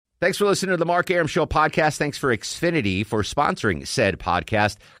Thanks for listening to the Mark Arum Show podcast. Thanks for Xfinity for sponsoring said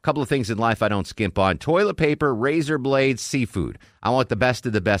podcast. A couple of things in life I don't skimp on. Toilet paper, razor blades, seafood. I want the best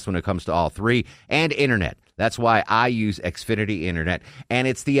of the best when it comes to all three. And internet. That's why I use Xfinity Internet. And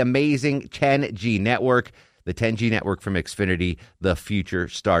it's the amazing 10G network. The 10G network from Xfinity. The future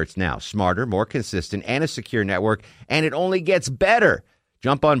starts now. Smarter, more consistent, and a secure network. And it only gets better.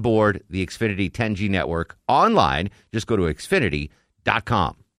 Jump on board the Xfinity 10G network online. Just go to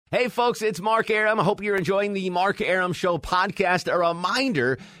Xfinity.com. Hey, folks, it's Mark Arum. I hope you're enjoying the Mark Arum Show podcast. A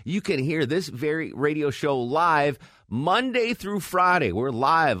reminder, you can hear this very radio show live Monday through Friday. We're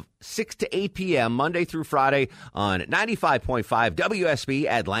live 6 to 8 p.m. Monday through Friday on 95.5 WSB,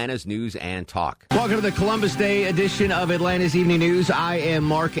 Atlanta's News and Talk. Welcome to the Columbus Day edition of Atlanta's Evening News. I am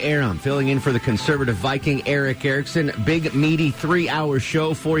Mark Arum, filling in for the conservative Viking Eric Erickson. Big, meaty 3-hour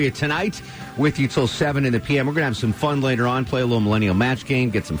show for you tonight. With you till 7 in the p.m. We're going to have some fun later on, play a little Millennial Match Game,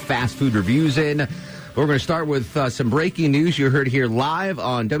 get some fast food reviews in. We're going to start with some breaking news you heard here live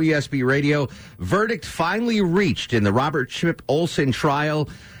on WSB Radio. Verdict finally reached in the Robert Chip Olson trial.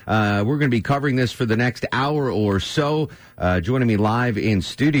 We're going to be covering this for the next hour or so. Joining me live in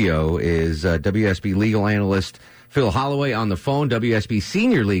studio is WSB legal analyst Phil Holloway on the phone, WSB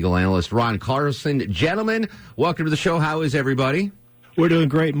senior legal analyst Ron Carlson. Gentlemen, welcome to the show. How is everybody? We're doing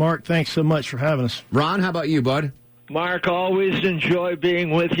great, Mark. Thanks so much for having us. Ron, how about you, bud? Mark, always enjoy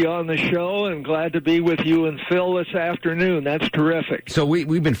being with you on the show, and glad to be with you and Phil this afternoon. That's terrific. So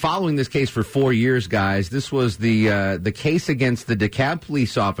we've been following this case for 4 years, guys. This was the case against the DeKalb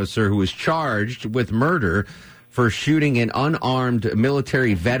police officer who was charged with murder for shooting an unarmed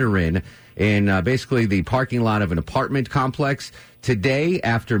military veteran in basically the parking lot of an apartment complex. Today,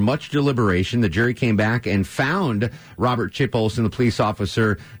 after much deliberation, the jury came back and found Robert Chip Olson, the police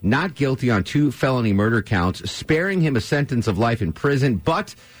officer, not guilty on 2 felony murder counts, sparing him a sentence of life in prison.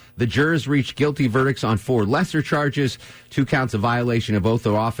 But the jurors reached guilty verdicts on 4 lesser charges, 2 counts of violation of oath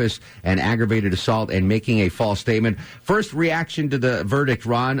of office and aggravated assault and making a false statement. First reaction to the verdict,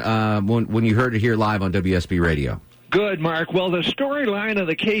 Ron, when you heard it here live on WSB Radio. Good, Mark. Well, the storyline of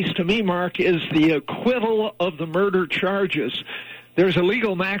the case to me, Mark, is the acquittal of the murder charges. There's a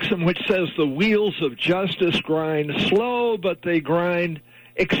legal maxim which says the wheels of justice grind slow, but they grind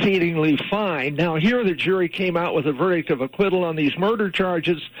exceedingly fine. Now, here the jury came out with a verdict of acquittal on these murder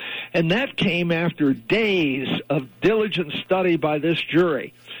charges, and that came after days of diligent study by this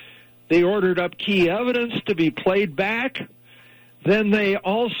jury. They ordered up key evidence to be played back. Then they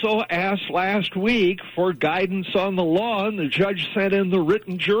also asked last week for guidance on the law, and the judge sent in the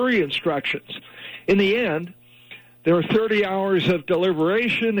written jury instructions. In the end, their 30 hours of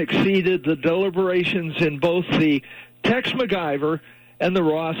deliberation exceeded the deliberations in both the Tex MacGyver and the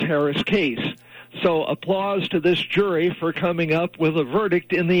Ross Harris case. So applause to this jury for coming up with a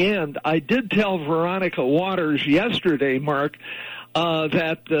verdict in the end. I did tell Veronica Waters yesterday, Mark,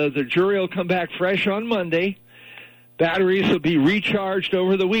 that the jury will come back fresh on Monday. Batteries will be recharged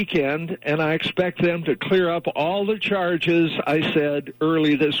over the weekend, and I expect them to clear up all the charges I said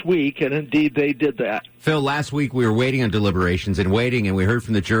early this week, and indeed they did that. Phil, last week we were waiting on deliberations and we heard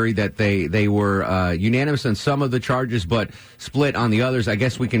from the jury that they were unanimous on some of the charges but split on the others. I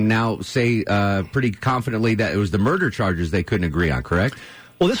guess we can now say pretty confidently that it was the murder charges they couldn't agree on, correct?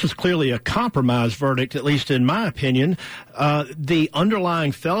 Well, this was clearly a compromise verdict, at least in my opinion. The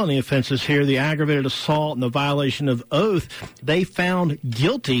underlying felony offenses here, the aggravated assault and the violation of oath, they found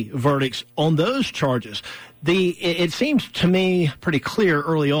guilty verdicts on those charges. It seems to me pretty clear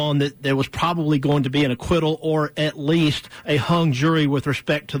early on that there was probably going to be an acquittal or at least a hung jury with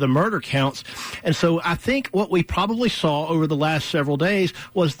respect to the murder counts. And so I think what we probably saw over the last several days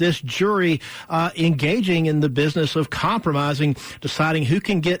was this jury engaging in the business of compromising, deciding who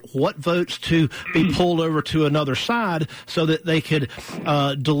can get what votes to be pulled over to another side so that they could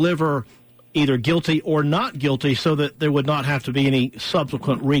deliver either guilty or not guilty so that there would not have to be any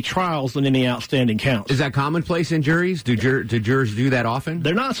subsequent retrials on any outstanding counts. Is that commonplace in juries? Do jurors do that often?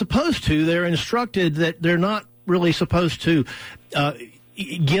 They're not supposed to. They're instructed that they're not really supposed to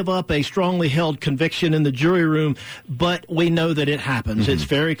give up a strongly held conviction in the jury room, but we know that it happens. Mm-hmm. It's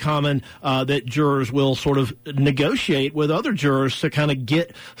very common that jurors will sort of negotiate with other jurors to kind of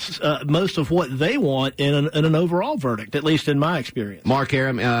get most of what they want in an overall verdict, at least in my experience. Mark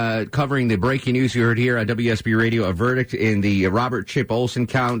Arum, covering the breaking news you heard here on WSB Radio, a verdict in the Robert Chip Olson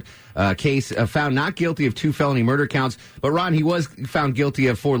case, found not guilty of 2 felony murder counts, but Ron, he was found guilty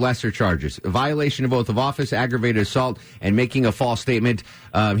of 4 lesser charges: a violation of oath of office, aggravated assault, and making a false statement.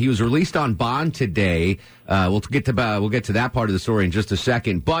 He was released on bond today. We'll get to that part of the story in just a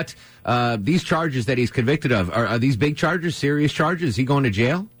second. But these charges that he's convicted of, are these big charges, serious charges? Is he going to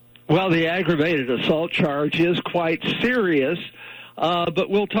jail? Well, the aggravated assault charge is quite serious, but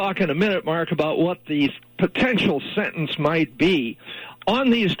we'll talk in a minute, Mark, about what the potential sentence might be.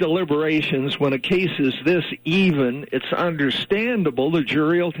 On these deliberations, when a case is this even, it's understandable the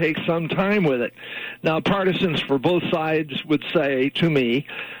jury will take some time with it. Now, partisans for both sides would say to me,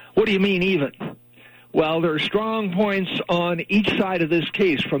 what do you mean even? Well, there are strong points on each side of this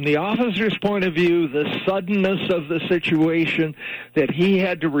case. From the officer's point of view, the suddenness of the situation, that he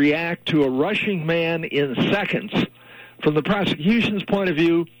had to react to a rushing man in seconds. From the prosecution's point of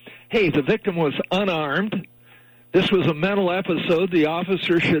view, hey, the victim was unarmed. This was a mental episode. The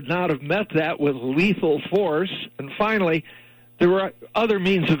officer should not have met that with lethal force. And finally, there were other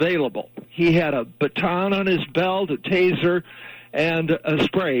means available. He had a baton on his belt, a taser, and a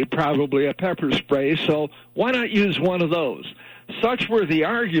spray, probably a pepper spray. So why not use one of those? Such were the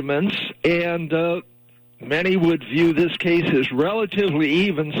arguments, and many would view this case as relatively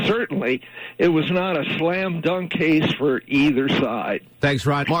even. Certainly, it was not a slam-dunk case for either side. Thanks,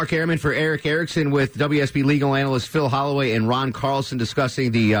 Ron. Mark Ehrman for Eric Erickson with WSB legal analyst Phil Holloway and Ron Carlson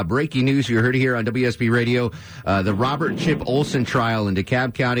discussing the breaking news you heard here on WSB Radio. The Robert Chip Olson trial in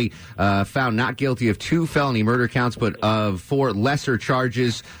DeKalb County found not guilty of 2 felony murder counts, but of 4 lesser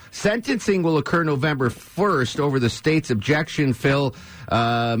charges. Sentencing will occur November 1st over the state's objection, Phil,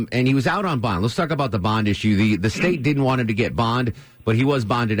 and he was out on bond. Let's talk about the bond issue. The state didn't want him to get bond, but he was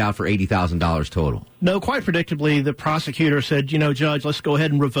bonded out for $80,000 total. No, quite predictably, the prosecutor said, Judge, let's go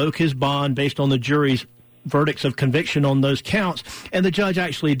ahead and revoke his bond based on the jury's verdicts of conviction on those counts. And the judge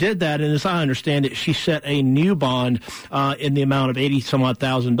actually did that, and as I understand it, she set a new bond in the amount of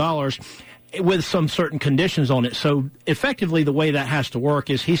 $80,000 with some certain conditions on it. So effectively the way that has to work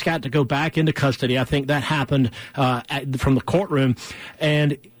is he's got to go back into custody. I think that happened from the courtroom.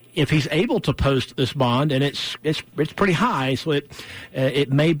 And if he's able to post this bond, and it's pretty high, so it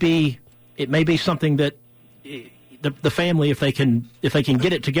may be something that the family, if they can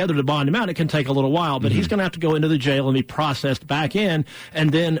get it together to bond him out, it can take a little while. But he's going to have to go into the jail and be processed back in,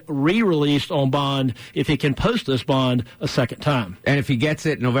 and then re-released on bond if he can post this bond a second time. And if he gets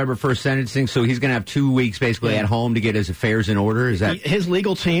it November 1st sentencing, so he's going to have 2 weeks basically at home to get his affairs in order. Is that his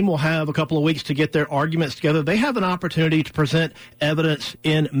legal team will have a couple of weeks to get their arguments together? They have an opportunity to present evidence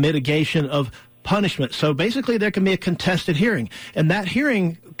in mitigation of punishment. So basically there can be a contested hearing, and that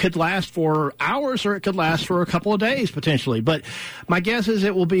hearing could last for hours or it could last for a couple of days potentially. But my guess is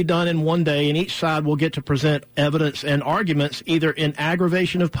it will be done in one day, and each side will get to present evidence and arguments either in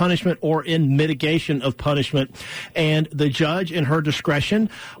aggravation of punishment or in mitigation of punishment. And the judge, in her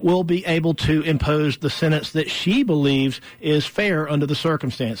discretion, will be able to impose the sentence that she believes is fair under the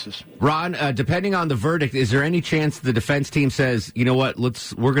circumstances. Ron, depending on the verdict, is there any chance the defense team says, you know what,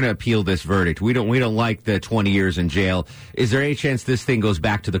 we're going to appeal this verdict? We don't like the 20 years in jail. Is there any chance this thing goes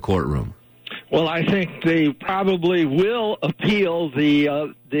back to the courtroom? Well, I think they probably will appeal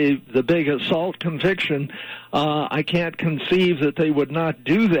the big assault conviction. I can't conceive that they would not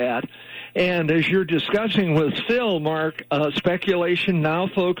do that. And as you're discussing with Phil, Mark, speculation now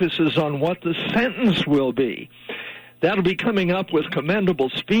focuses on what the sentence will be. That'll be coming up with commendable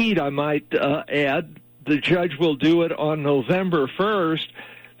speed, I might add. The judge will do it on November 1st.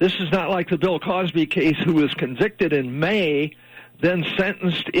 This is not like the Bill Cosby case, who was convicted in May, then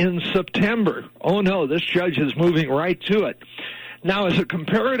sentenced in September. Oh, no, this judge is moving right to it. Now, as a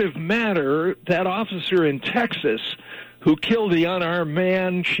comparative matter, that officer in Texas who killed the unarmed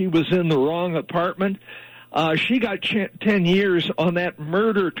man, she was in the wrong apartment. She got 10 years on that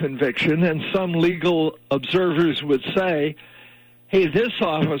murder conviction, and some legal observers would say, hey, this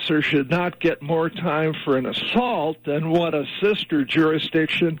officer should not get more time for an assault than what a sister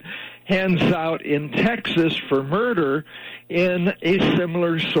jurisdiction hands out in Texas for murder in a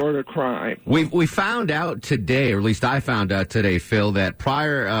similar sort of crime. We found out today, or at least I found out today, Phil, that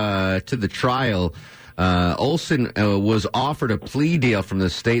prior to the trial, Olson was offered a plea deal from the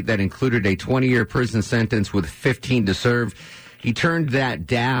state that included a 20-year prison sentence with 15 to serve. He turned that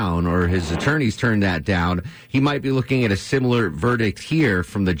down, or his attorneys turned that down. He might be looking at a similar verdict here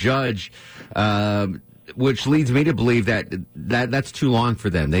from the judge, which leads me to believe that's too long for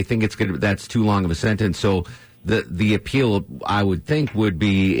them. They think that's too long of a sentence. So the appeal, I would think, would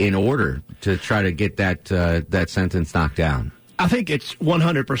be in order to try to get that sentence knocked down. I think it's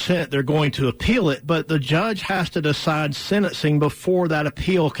 100% they're going to appeal it, but the judge has to decide sentencing before that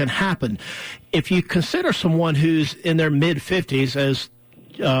appeal can happen. If you consider someone who's in their mid-50s, as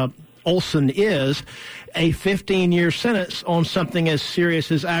Olson is, a 15-year sentence on something as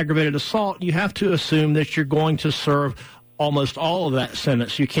serious as aggravated assault, you have to assume that you're going to serve almost all of that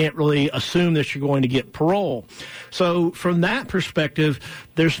sentence. You can't really assume that you're going to get parole. So from that perspective,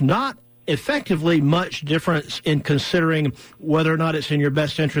 there's not effectively much difference in considering whether or not it's in your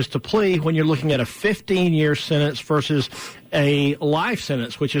best interest to plea when you're looking at a 15-year sentence versus a life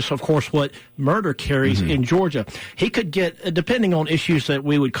sentence, which is, of course, what murder carries in Georgia. He could get, depending on issues that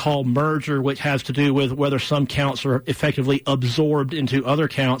we would call merger, which has to do with whether some counts are effectively absorbed into other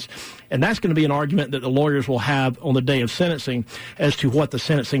counts, and that's going to be an argument that the lawyers will have on the day of sentencing as to what the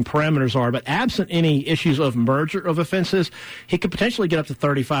sentencing parameters are. But absent any issues of merger of offenses, he could potentially get up to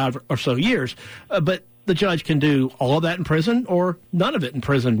 35 or so years. But the judge can do all of that in prison or none of it in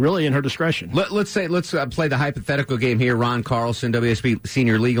prison, really, in her discretion. Let's play the hypothetical game here. Ron Carlson, WSB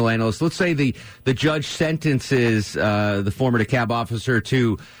senior legal analyst. Let's say the judge sentences the former DeKalb officer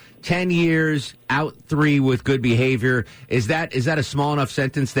to 10 years, out 3 with good behavior. Is that a small enough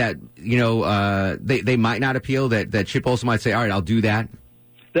sentence that, they might not appeal, that Chip Olson might say, all right, I'll do that?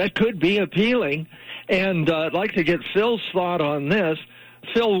 That could be appealing. And I'd like to get Phil's thought on this.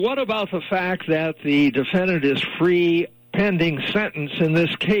 Phil, what about the fact that the defendant is free pending sentence in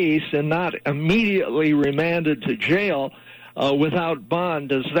this case and not immediately remanded to jail without bond?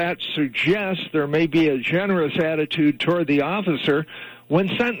 Does that suggest there may be a generous attitude toward the officer when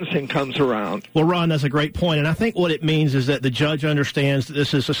sentencing comes around? Well, Ron, that's a great point. And I think what it means is that the judge understands that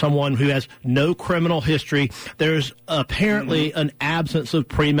this is someone who has no criminal history. There's apparently an absence of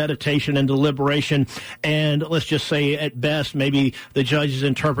premeditation and deliberation. And let's just say, at best, maybe the judge is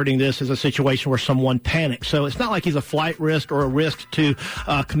interpreting this as a situation where someone panicked. So it's not like he's a flight risk or a risk to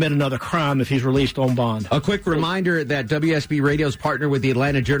commit another crime if he's released on bond. A quick reminder that WSB Radio's partner with the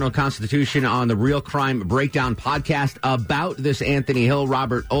Atlanta Journal-Constitution on the Real Crime Breakdown podcast about this Anthony Hill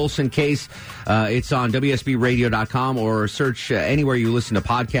Robert Olson case. It's on WSBradio.com or search anywhere you listen to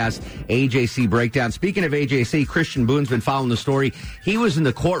podcasts, AJC Breakdown. Speaking of AJC, Christian Boone's been following the story. He was in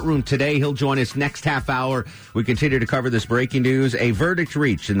the courtroom today. He'll join us next half hour. We continue to cover this breaking news. A verdict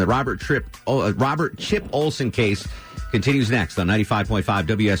reached in the Robert Chip Olson case continues next on 95.5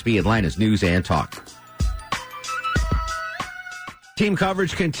 WSB, Atlanta's News and Talk. Team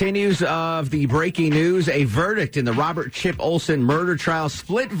coverage continues of the breaking news. A verdict in the Robert Chip Olson murder trial.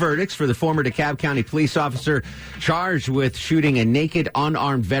 Split verdicts for the former DeKalb County police officer charged with shooting a naked,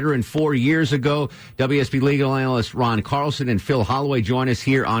 unarmed veteran 4 years ago. WSB legal analyst Ron Carlson and Phil Holloway join us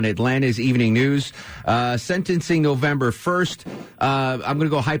here on Atlanta's Evening News. Sentencing November 1st. I'm going to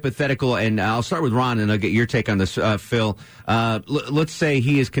go hypothetical, and I'll start with Ron, and I'll get your take on this, Phil. Let's say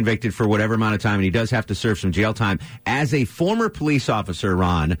he is convicted for whatever amount of time, and he does have to serve some jail time. As a former police officer,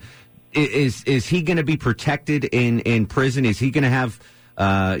 Ron, is he going to be protected in prison? Is he going to have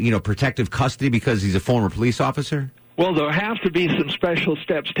protective custody because he's a former police officer? Well, there'll have to be some special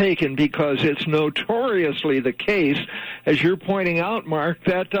steps taken because it's notoriously the case, as you're pointing out, Mark,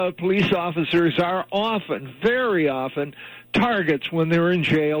 that police officers are often, very often, targets when they're in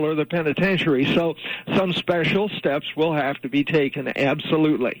jail or the penitentiary. So some special steps will have to be taken,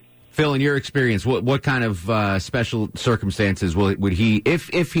 absolutely. Phil, in your experience, what kind of special circumstances would he,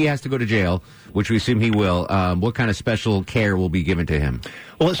 if he has to go to jail, which we assume he will, what kind of special care will be given to him?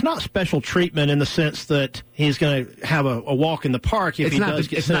 Well, it's not special treatment in the sense that he's going to have a walk in the park if he does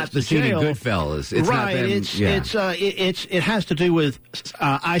get sentenced to jail. It's not the scene in Goodfellas. It's right. Not them, it has to do with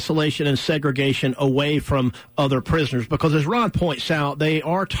isolation and segregation away from other prisoners because, as Ron points out, they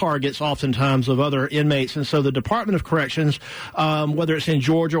are targets oftentimes of other inmates. And so the Department of Corrections, whether it's in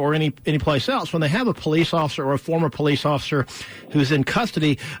Georgia or any place else, when they have a police officer or a former police officer who's in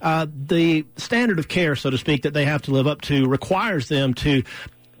custody, the standard of care, so to speak, that they have to live up to requires them to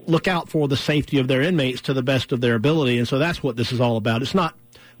look out for the safety of their inmates to the best of their ability. And so that's what this is all about. It's not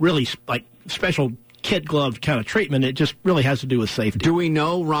really like special kid-gloved kind of treatment. It just really has to do with safety. Do we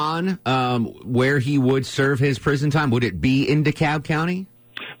know, Ron, where he would serve his prison time? Would it be in DeKalb County?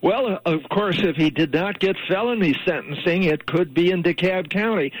 Well, of course, if he did not get felony sentencing, it could be in DeKalb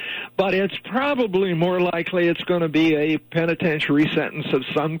County. But it's probably more likely it's going to be a penitentiary sentence of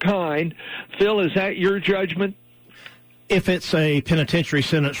some kind. Phil, is that your judgment? If it's a penitentiary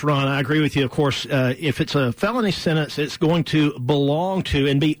sentence, Ron, I agree with you. Of course, if it's a felony sentence, it's going to belong to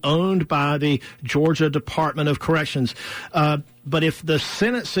and be owned by the Georgia Department of Corrections. But if the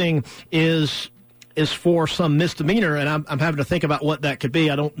sentencing is for some misdemeanor, and I'm having to think about what that could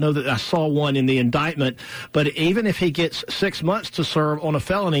be. I don't know that I saw one in the indictment, but even if he gets 6 months to serve on a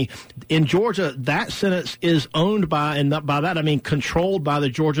felony, in Georgia, that sentence is owned by, and by that I mean controlled by the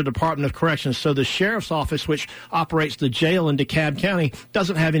Georgia Department of Corrections. So the sheriff's office, which operates the jail in DeKalb County,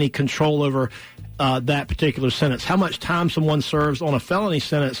 doesn't have any control over that particular sentence. How much time someone serves on a felony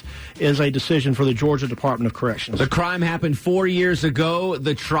sentence is a decision for the Georgia Department of Corrections. The crime happened 4 years ago.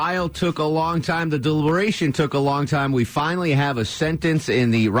 The trial took a long time. The deliberation took a long time. We finally have a sentence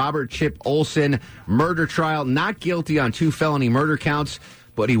in the Robert Chip Olson murder trial. Not guilty on 2 felony murder counts,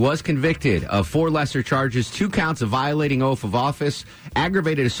 but he was convicted of 4 lesser charges, 2 counts of violating oath of office,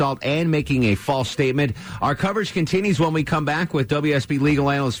 aggravated assault, and making a false statement. Our coverage continues when we come back with WSB legal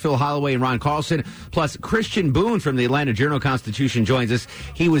analyst Phil Holloway and Ron Carlson, plus Christian Boone from the Atlanta Journal-Constitution joins us.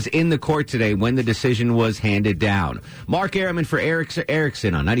 He was in the court today when the decision was handed down. Mark Aramon for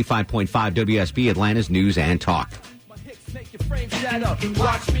Erickson on 95.5 WSB, Atlanta's News and Talk. Make your frame shatter.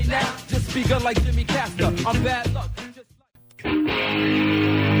 Watch me now. Just speak up like Jimmy Castor. I'm bad luck. On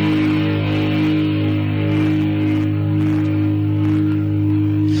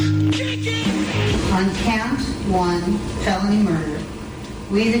count 1, felony murder,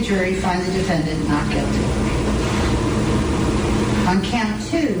 we, the jury, find the defendant not guilty. On count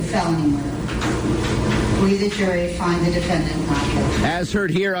 2, felony murder, we, the jury, find the defendant not guilty. As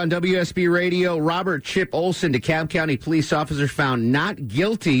heard here on WSB Radio, Robert Chip Olson, DeKalb County police officer, found not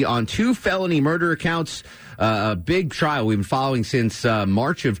guilty on 2 felony murder counts. A big trial we've been following since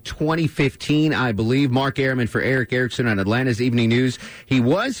March of 2015, I believe. Mark Aramon for Eric Erickson on Atlanta's Evening News. He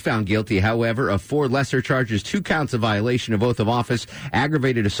was found guilty, however, of 4 lesser charges, 2 counts of violation of oath of office,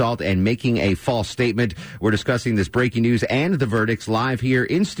 aggravated assault, and making a false statement. We're discussing this breaking news and the verdicts live here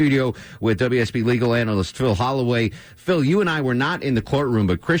in studio with WSB legal analyst Phil Holloway. Phil, you and I were not in the courtroom,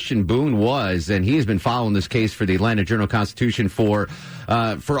 but Christian Boone was, and he has been following this case for the Atlanta Journal-Constitution for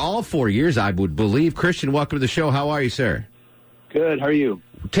all 4 years, I would believe. Christian, welcome to the show. How are you, sir? Good. How are you?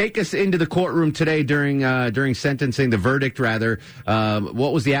 Take us into the courtroom today during sentencing, the verdict, rather.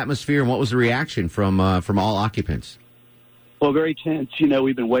 What was the atmosphere and what was the reaction from all occupants? Well, very tense. You know,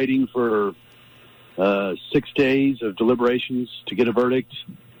 we've been waiting for 6 days of deliberations to get a verdict,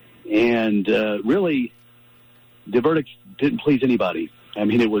 and really, the verdict didn't please anybody. I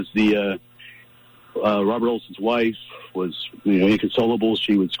mean, it was the Robert Olson's wife was, inconsolable.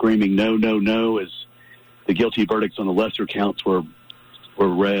 She was screaming, "No, no, no," as the guilty verdicts on the lesser counts were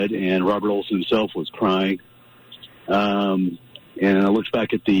read, and Robert Olson himself was crying. And I looked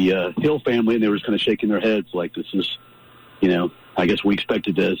back at the Hill family, and they were just kind of shaking their heads like, this is, I guess we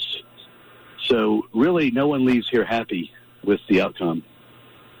expected this. So really, no one leaves here happy with the outcome.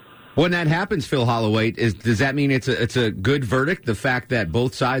 When that happens, Phil Holloway, does that mean it's a good verdict, the fact that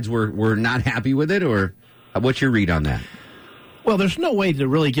both sides were not happy with it, or what's your read on that? Well, there's no way to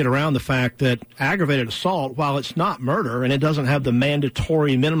really get around the fact that aggravated assault, while it's not murder and it doesn't have the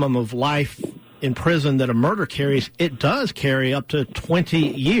mandatory minimum of life in prison that a murder carries, it does carry up to 20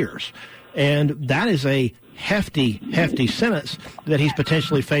 years. And that is a hefty sentence that he's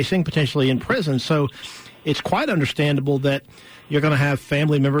potentially facing, potentially in prison. So it's quite understandable that you're going to have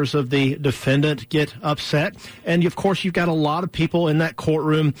family members of the defendant get upset. And, of course, you've got a lot of people in that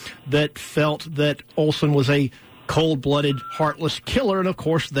courtroom that felt that Olson was a cold-blooded, heartless killer, and, of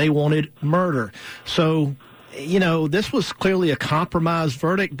course, they wanted murder. So, this was clearly a compromise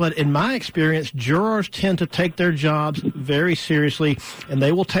verdict, but in my experience, jurors tend to take their jobs very seriously, and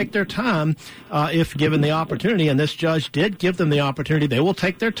they will take their time if given the opportunity, and this judge did give them the opportunity. They will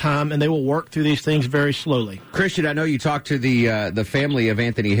take their time, and they will work through these things very slowly. Christian, I know you talked to the family of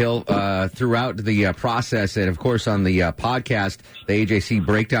Anthony Hill throughout the process, and, of course, on the podcast, the AJC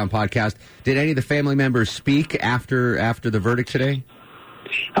Breakdown podcast. Did any of the family members speak after the verdict today?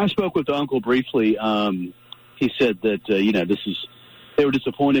 I spoke with the uncle briefly. He said that, they were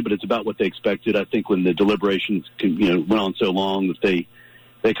disappointed, but it's about what they expected. I think when the deliberations, went on so long that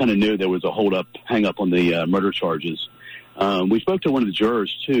they kind of knew there was a hang up on the murder charges. We spoke to one of the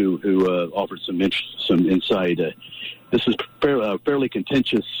jurors, too, who offered some insight. This is a fairly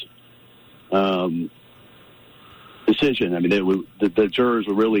contentious decision. I mean, the jurors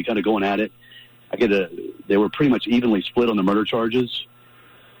were really kind of going at it. They were pretty much evenly split on the murder charges.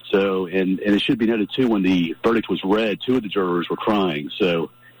 So, and it should be noted, too, when the verdict was read, 2 of the jurors were crying. So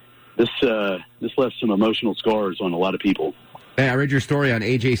this left some emotional scars on a lot of people. Hey, I read your story on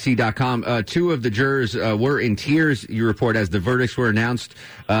AJC.com. 2 of the jurors were in tears, you report, as the verdicts were announced.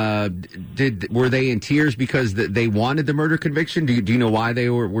 Were they in tears because they wanted the murder conviction? Do you know why they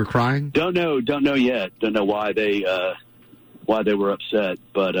were crying? Don't know yet. Don't know why they were upset.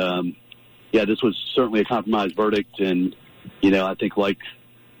 But, this was certainly a compromise verdict. And, I think like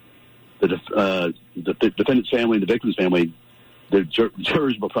the defendant's family and the victim's family, the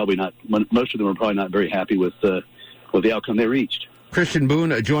jurors were probably not, most of them were probably not very happy with the outcome they reached. Christian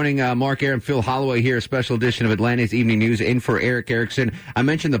Boone joining Mark Arum, Phil Holloway here, a special edition of Atlanta's Evening News, in for Eric Erickson. I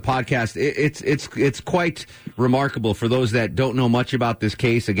mentioned the podcast. It's quite remarkable for those that don't know much about this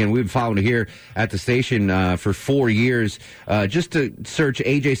case. Again, we've been following it here at the station for 4 years. Just to search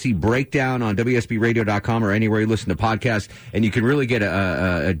AJC Breakdown on WSBRadio.com or anywhere you listen to podcasts, and you can really get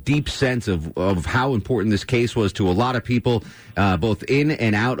a deep sense of how important this case was to a lot of people, both in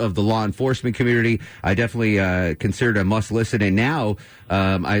and out of the law enforcement community. I definitely consider it a must listen. And now,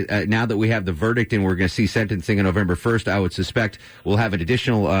 now that we have the verdict and we're going to see sentencing on November 1st, I would suspect we'll have an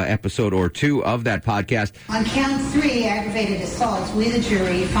additional episode or two of that podcast. On count 3, aggravated assault, we, the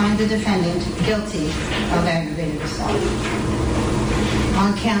jury, find the defendant guilty of aggravated assault.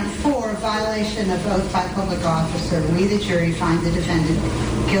 On count 4, violation of oath by public officer, we, the jury, find the defendant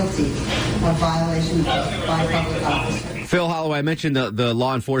guilty of violation of oath by public officer. Phil Holloway, I mentioned the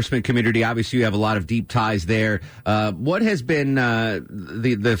law enforcement community. Obviously, you have a lot of deep ties there. What has been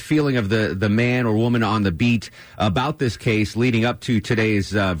the feeling of the man or woman on the beat about this case leading up to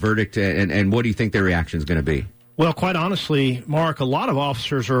today's verdict, and what do you think their reaction is going to be? Well, quite honestly, Mark, a lot of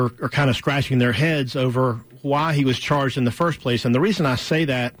officers are kind of scratching their heads over why he was charged in the first place. And the reason I say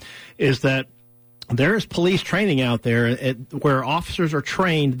that is that there is police training out there where officers are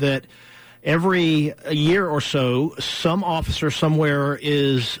trained that every year or so, some officer somewhere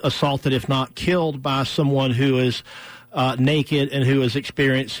is assaulted, if not killed, by someone who is naked and who is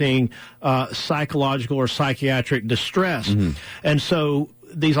experiencing psychological or psychiatric distress. Mm-hmm. And so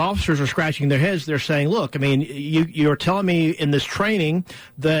these officers are scratching their heads. They're saying, look, I mean, you're telling me in this training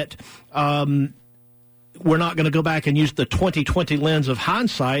that we're not going to go back and use the 20/20 lens of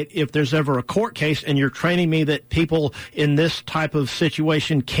hindsight if there's ever a court case, and you're training me that people in this type of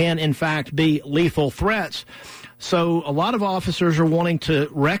situation can, in fact, be lethal threats. So a lot of officers are wanting to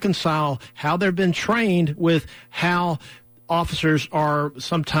reconcile how they've been trained with how officers are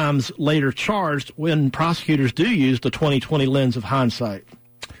sometimes later charged when prosecutors do use the 20/20 lens of hindsight.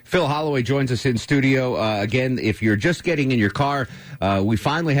 Phil Holloway joins us in studio. Again, if you're just getting in your car, we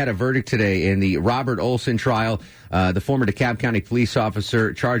finally had a verdict today in the Robert Olson trial. The former DeKalb County police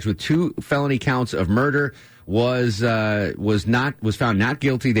officer charged with 2 felony counts of murder was found not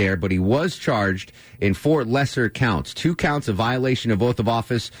guilty there, but he was charged in 4 lesser counts. 2 counts of violation of oath of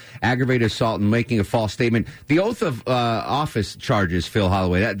office, aggravated assault, and making a false statement. The oath of office charges, Phil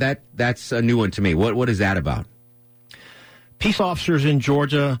Holloway, that's a new one to me. What is that about? Peace officers in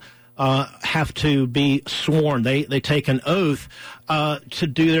Georgia have to be sworn. They take an oath to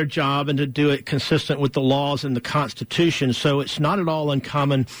do their job and to do it consistent with the laws and the Constitution. So it's not at all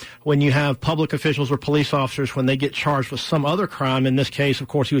uncommon when you have public officials or police officers, when they get charged with some other crime. In this case, of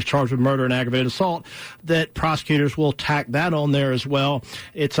course, he was charged with murder and aggravated assault, that prosecutors will tack that on there as well.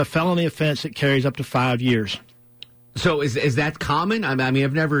 It's a felony offense that carries up to 5 years. So is that common? I mean,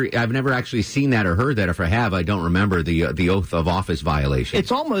 I've never actually seen that or heard that. If I have, I don't remember the oath of office violation.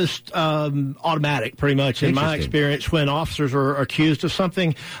 It's almost automatic, pretty much, in my experience, when officers are accused of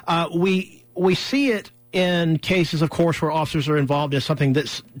something. We see it in cases, of course, where officers are involved in something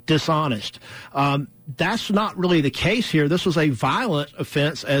that's dishonest. That's not really the case here. This was a violent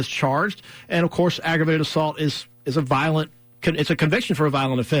offense as charged, and of course, aggravated assault is a violent. It's a conviction for a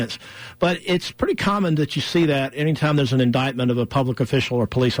violent offense. But it's pretty common that you see that anytime there's an indictment of a public official or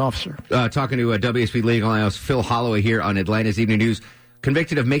police officer. Talking to WSB legal analyst Phil Holloway here on Atlanta's Evening News.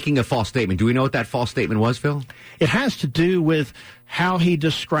 Convicted of making a false statement. Do we know what that false statement was, Phil? It has to do with how he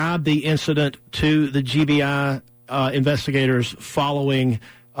described the incident to the GBI investigators following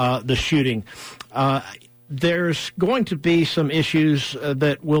the shooting. There's going to be some issues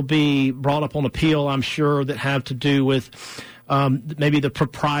that will be brought up on appeal, I'm sure, that have to do with maybe the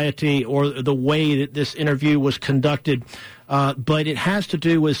propriety or the way that this interview was conducted. But it has to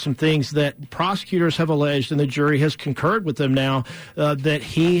do with some things that prosecutors have alleged, and the jury has concurred with them now, that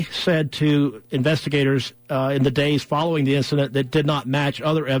he said to investigators in the days following the incident that did not match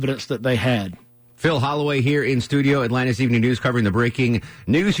other evidence that they had. Phil Holloway here in studio, Atlanta's Evening News, covering the breaking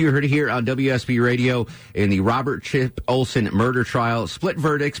news you heard here on WSB Radio in the Robert Chip Olson murder trial. Split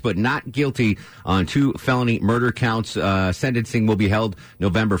verdicts, but not guilty on 2 felony murder counts. Sentencing will be held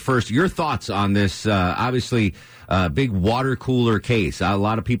November 1st. Your thoughts on this, obviously, big water cooler case. A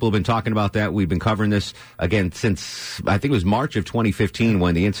lot of people have been talking about that. We've been covering this, again, since I think it was March of 2015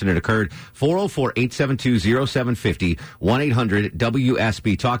 when the incident occurred. 404-872-0750,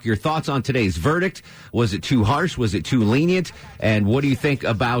 1-800-WSB. Talk your thoughts on today's verdict. verdict? Was it too harsh? Was it too lenient? And what do you think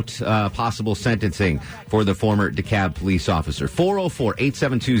about possible sentencing for the former DeKalb police officer?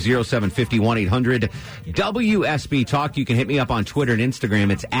 404-872-0750, 1-800-WSB Talk. You can hit me up on Twitter and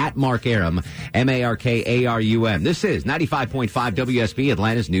Instagram. It's at Mark Arum, MarkArum. This is 95.5 WSB,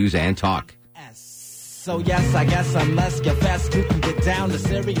 Atlanta's News and Talk. So yes, I guess unless you're fast, you can get down to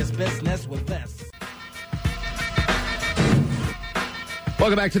serious business with this.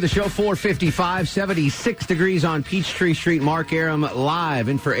 Welcome back to the show. 455, 76 degrees on Peachtree Street. Mark Arum live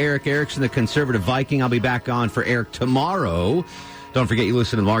in for Eric Erickson, the conservative Viking. I'll be back on for Eric tomorrow. Don't forget you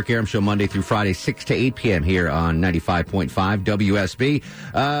listen to the Mark Arum Show Monday through Friday, 6 to 8 p.m. here on 95.5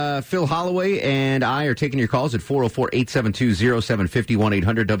 WSB. Phil Holloway and I are taking your calls at 404-872-0750,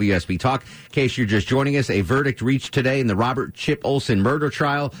 1-800-WSB Talk. In case you're just joining us, a verdict reached today in the Robert Chip Olson murder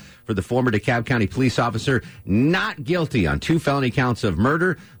trial for the former DeKalb County police officer, not guilty on 2 felony counts of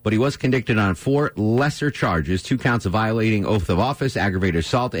murder, but he was convicted on 4 lesser charges, 2 counts of violating oath of office, aggravated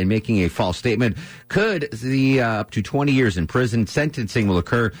assault, and making a false statement. Could see up to 20 years in prison. Sentencing will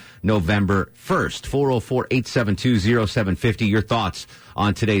occur November 1st. 404-872-0750. Your thoughts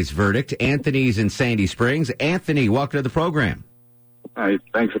on today's verdict. Anthony's in Sandy Springs. Anthony, welcome to the program. Hey,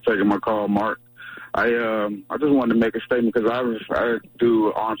 thanks for taking my call, Mark. I just wanted to make a statement because I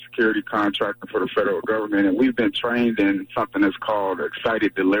do armed security contracting for the federal government, and we've been trained in something that's called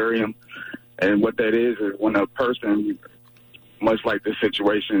excited delirium. And what that is when a person, much like this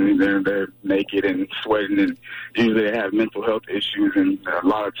situation, they're naked and sweating, and usually they have mental health issues, and a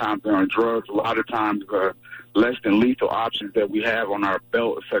lot of times they're on drugs. A lot of times less than lethal options that we have on our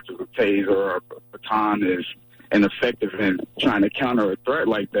belt, such as a taser or a baton, is ineffective in trying to counter a threat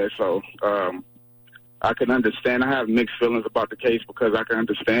like that. So I can understand. I have mixed feelings about the case because I can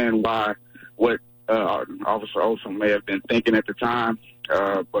understand what Officer Olson may have been thinking at the time.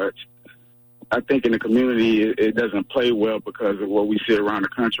 But I think in the community it doesn't play well because of what we see around the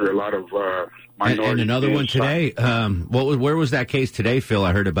country. A lot of minorities. And another one today. Where was that case today, Phil?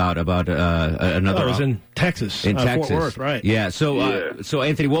 I heard about another. It was in Texas. In Texas, Fort Worth, right? Yeah. So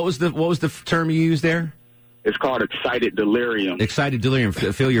Anthony, what was the term you used there? It's called excited delirium. Excited delirium.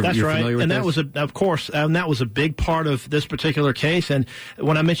 Phil, you're familiar with and this? That was that was a big part of this particular case. And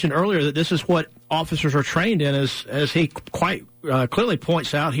when I mentioned earlier that this is what officers are trained in, as he quite clearly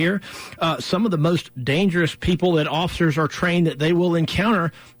points out here, some of the most dangerous people that officers are trained that they will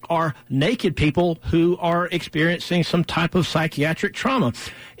encounter are naked people who are experiencing some type of psychiatric trauma.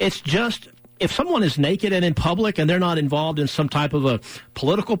 It's just, if someone is naked and in public and they're not involved in some type of a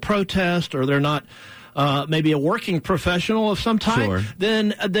political protest, or they're not maybe a working professional of some type, sure,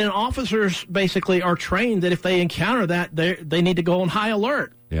 then officers basically are trained that if they encounter that, they need to go on high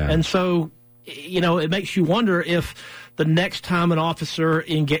alert. Yeah. And so, it makes you wonder if the next time an officer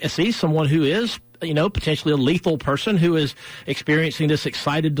sees someone who is, potentially a lethal person who is experiencing this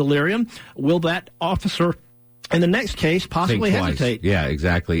excited delirium, will that officer in the next case possibly hesitate? Yeah,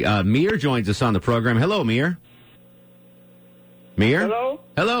 exactly. Mir joins us on the program. Hello, Mir. Mir?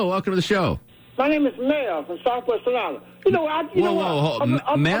 Hello, welcome to the show. My name is Mel from Southwest Atlanta.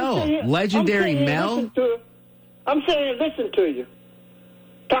 Mel, legendary Mel? I'm saying listen to you.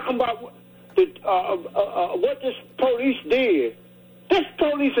 Talking about what this police did. This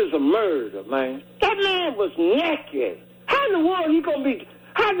police is a murder, man. That man was naked. How in the world he gonna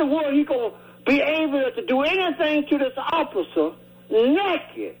be able to do anything to this officer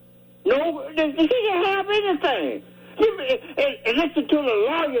naked? No, he didn't have anything. And listen to the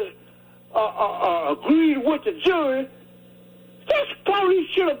lawyers agreed with the jury. This police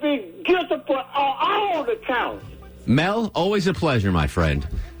should have been guilty for all the counts. Mel, always a pleasure, my friend.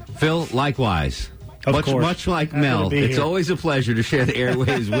 Phil, likewise. Much like Mel, it's always a pleasure to share the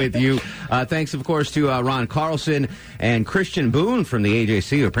airwaves with you. Thanks, of course, to Ron Carlson and Christian Boone from the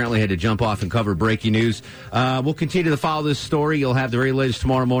AJC, who apparently had to jump off and cover breaking news. We'll continue to follow this story. You'll have the very latest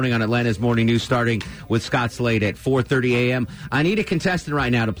tomorrow morning on Atlanta's Morning News, starting with Scott Slade at 4:30 a.m. I need a contestant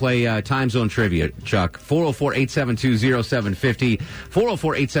right now to play Time Zone Trivia, Chuck. 404-872-0750.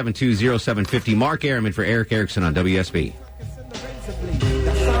 404-872-0750. Mark Arum for Eric Erickson on WSB.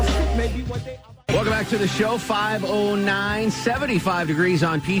 Welcome back to the show. 5:09, 75 degrees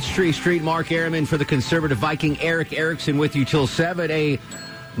on Peachtree Street. Mark Arum for the conservative Viking. Eric Erickson with you till 7. A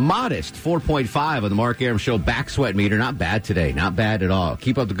modest 4.5 on the Mark Arum Show back sweat meter. Not bad today. Not bad at all.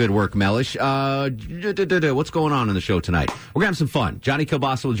 Keep up the good work, Mellish. What's going on in the show tonight? We're going to have some fun. Johnny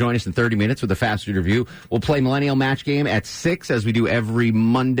Kilbasa will join us in 30 minutes with a fast food review. We'll play Millennial Match Game at 6, as we do every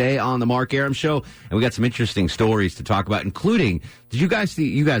Monday on the Mark Arum Show. And we got some interesting stories to talk about, including, did you guys see,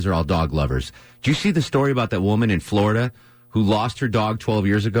 you guys are all dog lovers. Did you see the story about that woman in Florida who lost her dog 12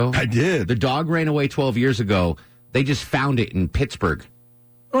 years ago? I did. The dog ran away 12 years ago. They just found it in Pittsburgh.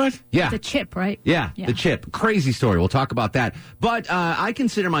 What? Yeah. The chip, right? Yeah, the chip. Crazy story. We'll talk about that. But I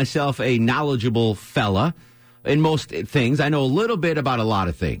consider myself a knowledgeable fella in most things. I know a little bit about a lot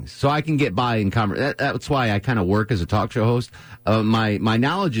of things, so I can get by in conversation. That's why I kind of work as a talk show host. My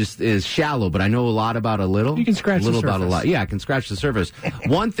knowledge is shallow, but I know a lot about a little. You can scratch the surface. About a lot. Yeah, I can scratch the surface.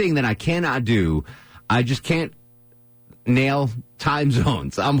 One thing that I cannot do, I just can't nail time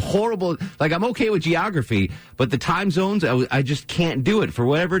zones. I'm horrible. Like, I'm okay with geography, but the time zones, I just can't do it for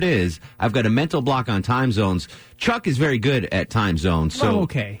whatever it is. I've got a mental block on time zones. Chuck is very good at time zones. So I'm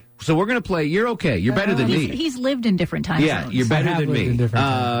okay. So we're going to play. You're okay. You're better than me. He's lived in different time zones. Yeah, you're better than me.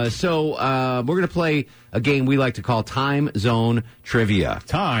 So we're going to play a game we like to call Time Zone Trivia.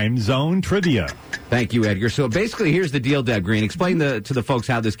 Time Zone Trivia. Thank you, Edgar. So basically, here's the deal, Deb Green. Explain to the folks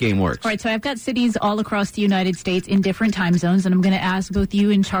how this game works. All right, so I've got cities all across the United States in different time zones, and I'm going to ask both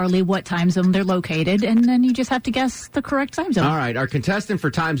you and Charlie what time zone they're located, and then you just have to guess the correct time zone. All right, our contestant for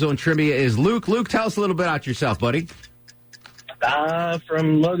Time Zone Trivia is Luke. Luke, tell us a little bit about yourself, buddy.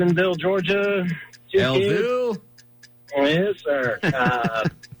 From Loganville, Georgia. Elville? Yes, sir.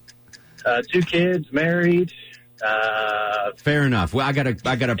 2 kids, married. Fair enough. Well, I got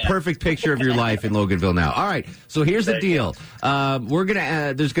a perfect picture of your life in Loganville now. All right. So here's the deal. We're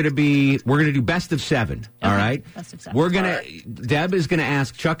gonna do best of 7. All right. Best of 7. Deb is gonna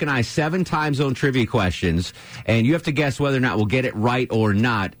ask Chuck and I 7 time zone trivia questions, and you have to guess whether or not we'll get it right or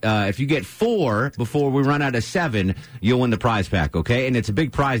not. If you get 4 before we run out of 7, you'll win the prize pack. Okay. And it's a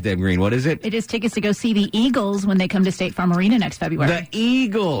big prize, Deb Green. What is it? It is tickets to go see the Eagles when they come to State Farm Arena next February. The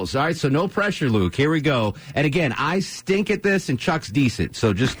Eagles. All right. So no pressure, Luke. Here we go. And again, I stink at this, and Chuck's decent.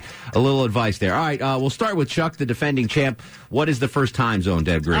 So just a little advice there. All right, we'll start with Chuck, the defending champ. What is the first time zone,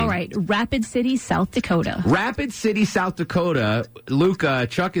 Deb Green? All right, Rapid City, South Dakota. Rapid City, South Dakota. Luke,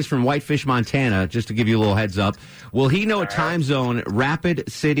 Chuck is from Whitefish, Montana, just to give you a little heads up. Will he know a time zone,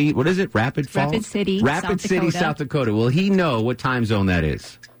 Rapid City, what is it, Rapid Falls? Rapid City, Rapid South City, Dakota. South Dakota. Will he know what time zone that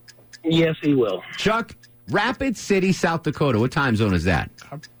is? Yes, he will. Chuck, Rapid City, South Dakota. What time zone is that?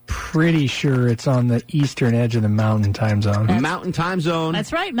 Pretty sure it's on the eastern edge of the mountain time zone. Mountain time zone.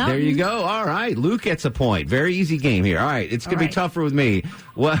 That's right, mountain. There you go. All right. Luke gets a point. Very easy game here. All right. It's going to be tougher with me.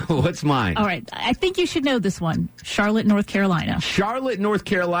 What's mine? All right. I think you should know this one. Charlotte, North Carolina. Charlotte, North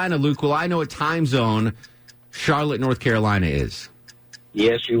Carolina, Luke. Will I know what time zone Charlotte, North Carolina is?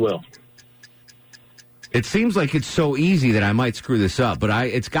 Yes, you will. It seems like it's so easy that I might screw this up, but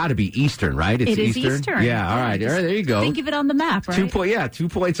it's got to be Eastern, right? It's It is Eastern. Yeah, all right. All right, there you go. Think of it on the map, right? 2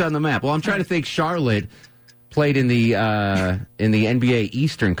 points on the map. Well, I'm trying to think Charlotte played in the NBA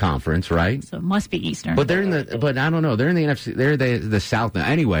Eastern Conference, right? So it must be Eastern. But but I don't know. They're in the NFC. They're the South now.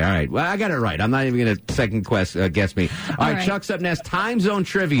 Anyway, all right. Well, I got it right. I'm not even going to second guess me. All right, Chuck's up next. Time zone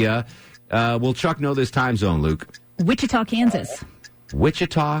trivia. Will Chuck know this time zone, Luke? Wichita, Kansas.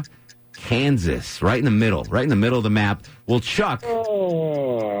 Wichita, Kansas, right in the middle of the map. Will Chuck,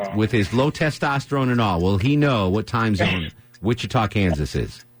 with his low testosterone and all, will he know what time zone Wichita, Kansas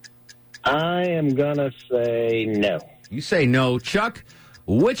is? I am going to say no. You say no. Chuck,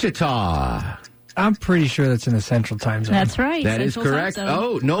 Wichita. I'm pretty sure that's in the central time zone. That's right. That is correct.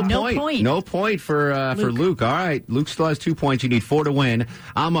 Oh, no point. No point for Luke. All right. Luke still has 2 points. You need 4 to win.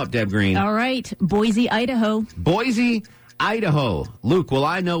 I'm up, Deb Green. All right. Boise, Idaho. Boise, Idaho. Luke, will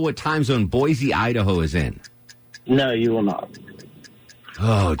I know what time zone Boise, Idaho is in? No, you will not.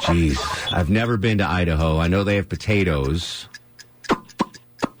 Oh, geez. I've never been to Idaho. I know they have potatoes.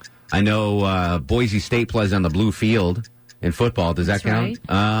 I know Boise State plays on the blue field in football. Does that count?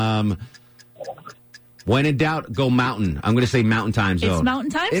 Right. When in doubt, go mountain. I'm going to say mountain time zone. It's mountain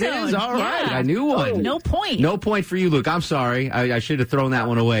time zone. It is? All right. Yeah. I knew one. No point. No point for you, Luke. I'm sorry. I should have thrown that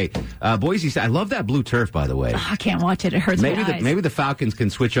one away. Boise State. I love that blue turf, by the way. I can't watch it. It hurts my eyes. Maybe the Falcons can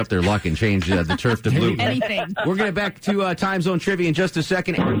switch up their luck and change the turf to blue. Anything. We're going to back to time zone trivia in just a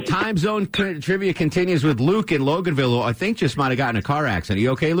second. Time zone trivia continues with Luke in Loganville, who I think just might have gotten a car accident. Are you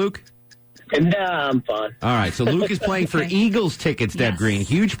okay, Luke? No, I'm fine. All right. So Luke is playing for Eagles tickets, Deb Green.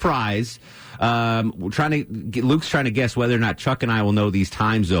 Huge prize. Luke's trying to guess whether or not Chuck and I will know these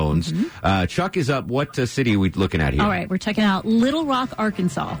time zones. Mm-hmm. Chuck is up. What city are we looking at here? All right, we're checking out Little Rock,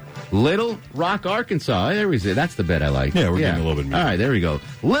 Arkansas. Little Rock, Arkansas. There we go. That's the bet I like. Yeah, we're getting a little bit. All right, there we go.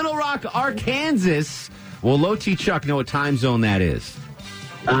 Little Rock, Arkansas. Will Low T Chuck know what time zone that is?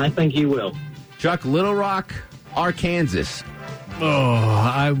 I think he will. Chuck, Little Rock, Arkansas.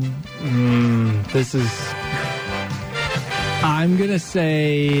 I'm going to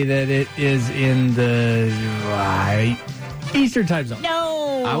say that it is in the Eastern time zone.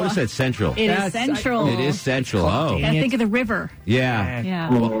 No. I would have said Central. It is Central. It is Central. Oh. I think of the river. Yeah. Yeah.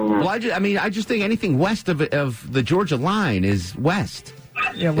 Well, I just think anything west of the Georgia line is west.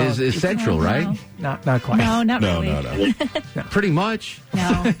 Yeah, well, is Central, right? Not quite. No, not really. No. Pretty much.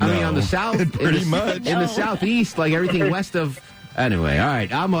 No. I mean, on the south, Pretty much. in the southeast, like everything west of. Anyway, all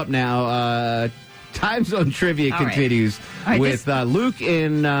right, I'm up now. Time Zone Trivia All right. continues All right, with Luke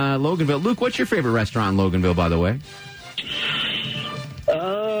in Loganville. Luke, what's your favorite restaurant in Loganville, by the way?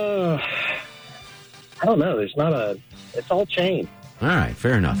 I don't know. It's all chain. All right,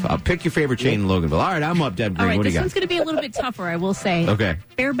 fair enough. I'll pick your favorite chain in Loganville. All right, I'm up, Deb Green. All right, what do this you got? one's going to be a little bit tougher, I will say. Okay.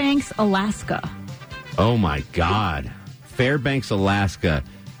 Fairbanks, Alaska. Oh my God, Fairbanks, Alaska.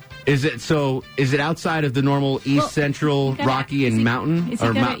 Is it outside of the normal East Central, Rocky and Mountain? You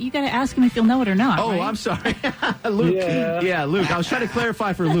got to ask him if you'll know it or not. Oh, right? I'm sorry. Luke. Yeah, Luke. I was trying to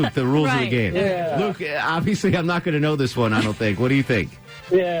clarify for Luke the rules of the Right. game. Yeah. Luke, obviously I'm not going to know this one, I don't think. What do you think?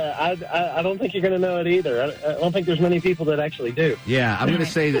 Yeah, I don't think you're going to know it either. I don't think there's many people that actually do. Yeah, I'm going to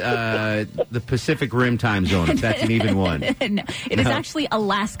say the Pacific Rim time zone, if that's an even one. No, it is actually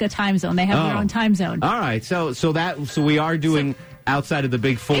Alaska time zone. They have their own time zone. All right, so we are doing outside of the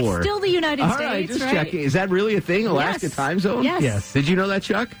Big Four. It's still the United All States, right, just right? checking. Is that really a thing, Alaska Yes. time zone? Yes. Did you know that,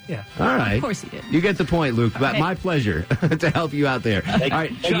 Chuck? Yeah. All right. Of course you did. You get the point, Luke. But Okay. my pleasure to help you out there. All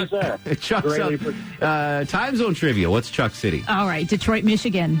right, thank you, sir. Chuck's Greatly up. Time zone trivia. What's Chuck City? All right, Detroit,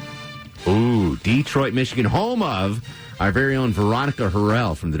 Michigan. Ooh, Detroit, Michigan, home of our very own Veronica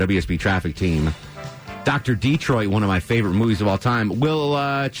Harrell from the WSB traffic team. Dr. Detroit, one of my favorite movies of all time.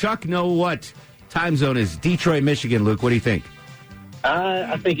 Will Chuck know what time zone is? Detroit, Michigan. Luke, what do you think?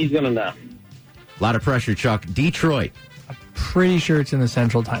 I think he's going to know. A lot of pressure, Chuck. Detroit. Pretty sure it's in the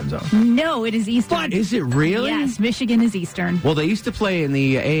Central Time Zone. No, it is Eastern. What? Is it really? Yes, Michigan is Eastern. Well, they used to play in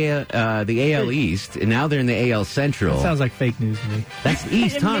the AL East, and now they're in the AL Central. That sounds like fake news to me. That's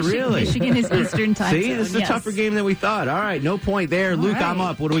East, huh? Really? Michigan is Eastern time See, zone. this is a yes. tougher game than we thought. All right, no point there. Luke, right. I'm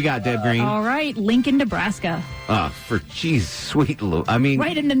up. What do we got, Deb Green? All right, Lincoln, Nebraska. For geez, sweet Luke. I mean,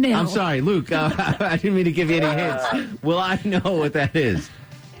 Right in the middle. I'm sorry, Luke. I didn't mean to give you any hints. Will I know what that is?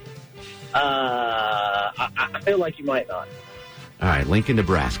 I feel like you might not. All right, Lincoln,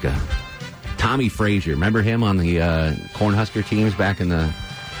 Nebraska. Tommy Frazier. Remember him on the Cornhusker teams back in the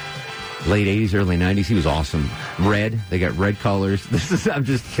late 80s, early 90s? He was awesome. Red. They got red colors. I'm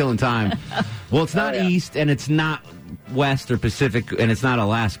just killing time. Well, it's not East, and it's not West or Pacific, and it's not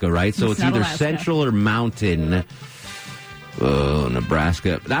Alaska, right? So it's not either Alaska. Central or Mountain. Oh,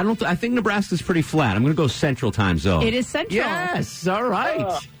 Nebraska. I think Nebraska's pretty flat. I'm going to go Central time zone. It is Central. Yes. All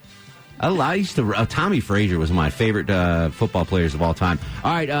right. I used to. Tommy Frazier was my favorite football players of all time.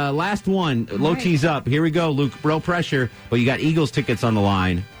 All right, last one. Low tees up. Here we go, Luke. Real pressure, but you got Eagles tickets on the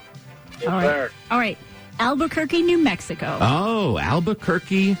line. All right. All right. Albuquerque, New Mexico. Oh,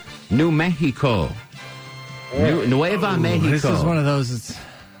 Albuquerque, New Mexico. Nueva Mexico. This is one of those. It's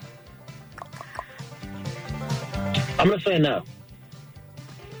I'm going to say no.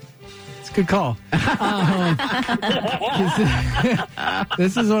 a good call.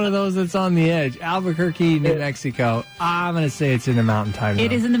 This is one of those that's on the edge. Albuquerque, New Mexico. I'm going to say it's in the Mountain Time Zone.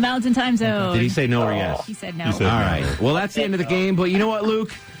 It is in the Mountain Time Zone. Did he say no or yes? He said no. He said All no. right. Well, that's the end of the game. But you know what,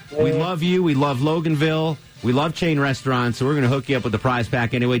 Luke? We love you. We love Loganville. We love chain restaurants. So we're going to hook you up with the prize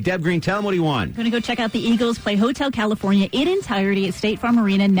pack anyway. Deb Green, tell him what he won. Going to go check out the Eagles play Hotel California in entirety at State Farm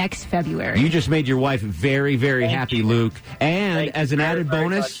Arena next February. You just made your wife very, very Thank happy, you. Luke. And Thank as you an very, added very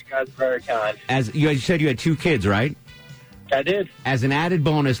bonus, much. You guys are very kind. as you said, you had 2 kids, right? I did. As an added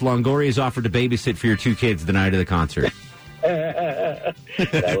bonus, Longoria has offered to babysit for your 2 kids the night of the concert. That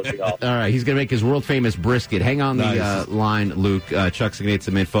would be awesome. All right, he's going to make his world famous brisket. Hang on the Nice. line, Luke. Chuck's going to get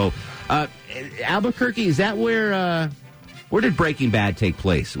some info. Albuquerque, is that where did Breaking Bad take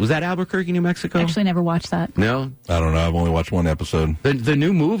place? Was that Albuquerque, New Mexico? Actually, never watched that. No? I don't know. I've only watched one episode. The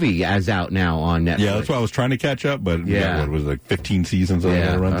new movie is out now on Netflix. Yeah, that's why I was trying to catch up, but Yeah. what was it, like 15 seasons I Yeah,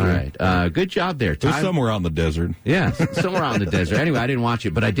 got to run all through. right. Good job there. It was somewhere out in the desert. Yeah, somewhere out in the desert. Anyway, I didn't watch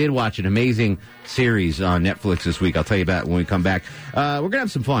it, but I did watch an amazing series on Netflix this week. I'll tell you about it when we come back. We're going to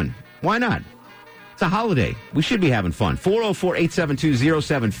have some fun. Why not? It's a holiday. We should be having fun.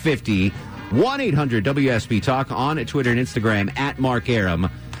 404-872-0750. 1-800-WSB Talk on Twitter and Instagram at Mark Arum.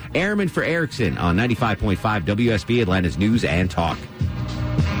 Airman for Erickson on 95.5 WSB, Atlanta's News and Talk.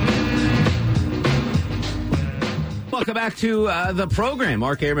 Welcome back to the program.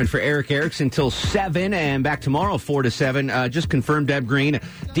 Mark Airman for Eric Erickson till 7 and back tomorrow 4 to 7. Just confirmed Deb Green.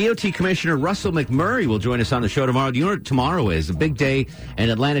 DOT Commissioner Russell McMurray will join us on the show tomorrow. Do you know what tomorrow is? A big day in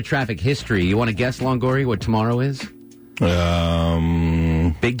Atlanta traffic history. You want to guess, Longoria, what tomorrow is?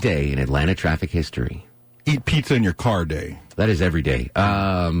 Big day in Atlanta traffic history. Eat pizza in your car day. That is every day.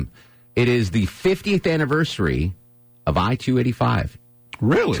 It is the 50th anniversary of I-285.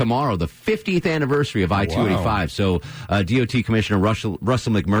 Really? Tomorrow, the 50th anniversary of I-285. Wow. So DOT Commissioner Russell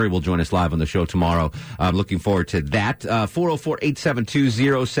McMurray will join us live on the show tomorrow. I'm looking forward to that.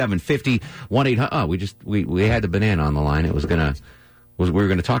 404-872-0750. 1-800. We had the banana on the line. We were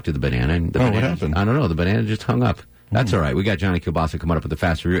going to talk to the banana. And the banana, what happened? I don't know. The banana just hung up. That's all right. We got Johnny Kilbasa coming up with the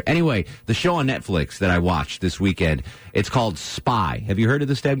fast review. Anyway, the show on Netflix that I watched this weekend, it's called Spy. Have you heard of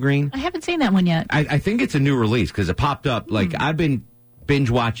this, Deb Green? I haven't seen that one yet. I think it's a new release because it popped up. Like, I've been binge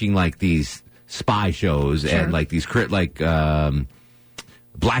watching like these spy shows and like these Blacklist.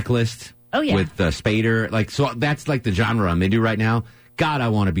 Oh, yeah. With Spader. Like, so that's like the genre I'm into right now. God, I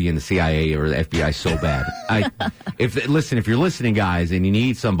want to be in the CIA or the FBI so bad. If you're listening, guys, and you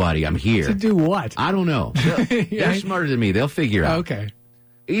need somebody, I'm here. To do what? I don't know. They're smarter than me. They'll figure out. Okay.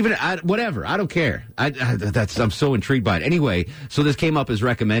 Even whatever, I don't care. I'm so intrigued by it. Anyway, so this came up as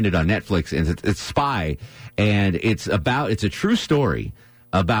recommended on Netflix, and it's Spy, and it's a true story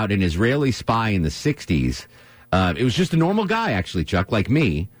about an Israeli spy in the 60s. It was just a normal guy, actually, Chuck, like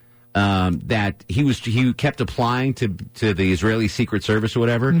me. That he kept applying to the Israeli Secret Service or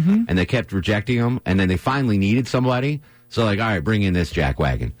whatever, and they kept rejecting him, and then they finally needed somebody. So like, all right, bring in this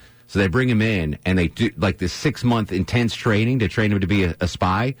jackwagon. So they bring him in, and they do like this 6-month intense training to train him to be a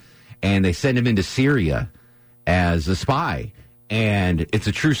spy, and they send him into Syria as a spy. And it's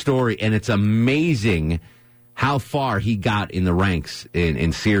a true story, and it's amazing how far he got in the ranks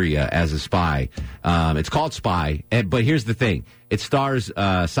in Syria as a spy. It's called Spy, but here's the thing. It stars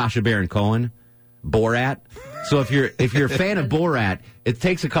Sacha Baron Cohen, Borat. So if you're a fan of Borat, it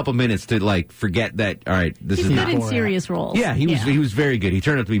takes a couple minutes to like forget that. All right, He's good in serious roles. Yeah, he was very good. He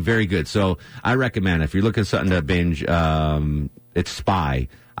turned out to be very good. So I recommend if you're looking for something to binge, it's Spy.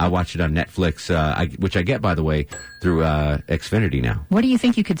 I watched it on Netflix, which I get, by the way, through Xfinity now. What do you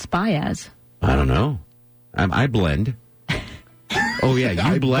think you could spy as? I don't know. I blend. Oh,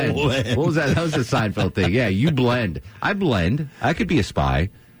 yeah, you blend. What was that? That was the Seinfeld thing. Yeah, you blend. I blend. I could be a spy.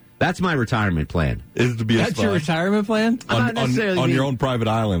 That's my retirement plan. Is to be a spy? That's your retirement plan? On your own private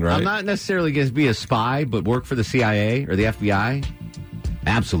island, right? I'm not necessarily going to be a spy, but work for the CIA or the FBI.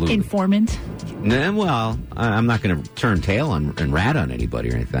 Absolutely. Informant? Nah, well, I'm not going to turn tail and rat on anybody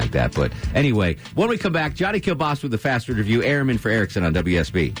or anything like that. But anyway, when we come back, Johnny Kilbasa with the Fast Food Review, Airman for Erickson on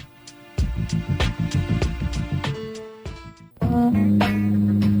WSB.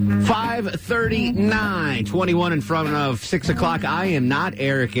 5:39, 21 in front of 6 o'clock. I am not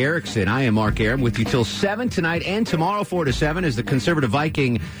Eric Erickson. I am Mark Aram with you till 7 tonight and tomorrow 4 to 7 as the conservative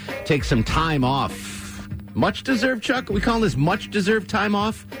Viking takes some time off. Much deserved, Chuck? Are we calling this much deserved time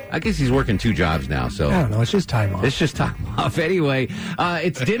off? I guess he's working 2 jobs now, so. I don't know. It's just time off. It's just time off. Anyway,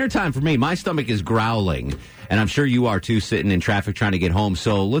 it's dinner time for me. My stomach is growling, and I'm sure you are too, sitting in traffic trying to get home.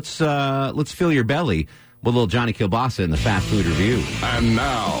 So let's fill your belly with a little Johnny Kilbasa in the Fast Food Review. And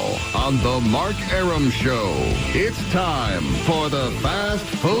now, on the Mark Aram Show, it's time for the Fast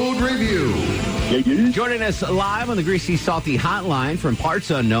Food Review. Joining us live on the Greasy Salty Hotline from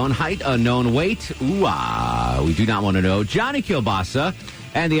parts unknown, height unknown, weight, we do not want to know, Johnny Kilbasa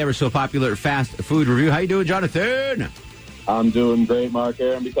and the ever-so-popular Fast Food Review. How you doing, Jonathan? I'm doing great, Mark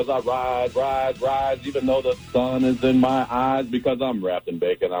Aram, because I rise, even though the sun is in my eyes, because I'm wrapped in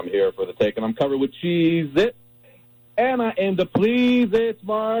bacon. I'm here for the take, and I'm covered with Cheez-It, and I aim to please it,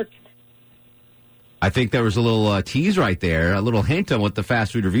 Mark. I think there was a little tease right there, a little hint on what the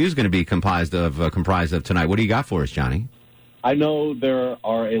Fast Food Review is going to be comprised of tonight. What do you got for us, Johnny? I know there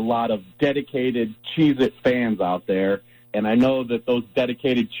are a lot of dedicated Cheez-It fans out there, and I know that those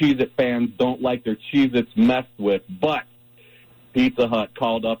dedicated Cheez-It fans don't like their Cheez-Its messed with, but Pizza Hut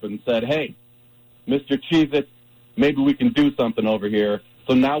called up and said, hey, Mr. Cheez-It, maybe we can do something over here.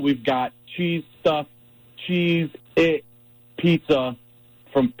 So now we've got cheese stuffed Cheez-It pizza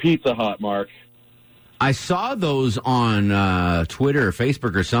from Pizza Hut, Mark. I saw those on Twitter or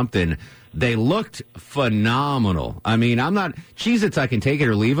Facebook or something. They looked phenomenal. I mean, I'm not Cheez-Its, I can take it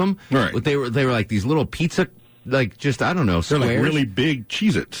or leave them. Right. But they were like these little pizza, like just, I don't know, They're squares. like really big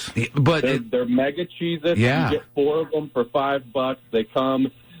Cheez-Its. But they're mega Cheez-Its. Yeah. You get 4 of them for $5. They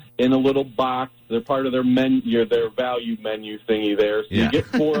come in a little box. They're part of their menu, their value menu thingy there. So you get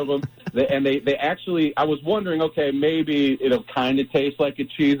 4 of them. They actually, I was wondering, okay, maybe it'll kind of taste like a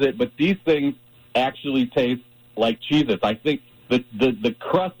Cheez-It, but these things actually taste like Cheez-Its. I think the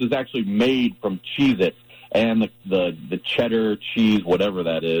crust is actually made from Cheez-Its and the cheddar cheese, whatever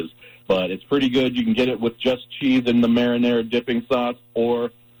that is. But it's pretty good. You can get it with just cheese and the marinara dipping sauce,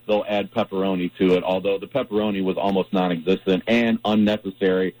 or they'll add pepperoni to it, although the pepperoni was almost non-existent and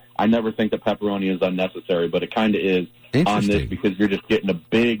unnecessary I never think that pepperoni is unnecessary, but it kind of is on this because you're just getting a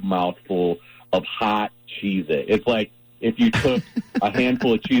big mouthful of hot Cheez-It. It's like if you took a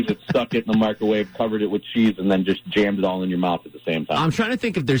handful of Cheez-It, stuck it in the microwave, covered it with cheese, and then just jammed it all in your mouth at the same time. I'm trying to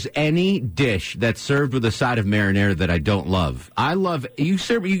think if there's any dish that's served with a side of marinara that I don't love. I love you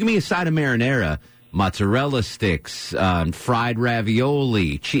give me a side of marinara, mozzarella sticks, fried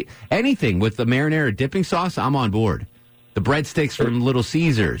ravioli, anything with the marinara dipping sauce. I'm on board. The breadsticks from Little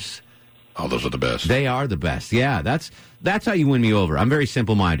Caesars. Oh, those are the best. They are the best. Yeah, that's how you win me over. I'm very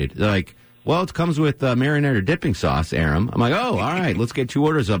simple-minded. Like, well, it comes with marinara dipping sauce, Aram. I'm like, oh, all right, let's get 2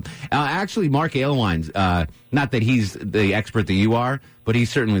 orders up. Actually, Mark Alewine's, not that he's the expert that you are, but he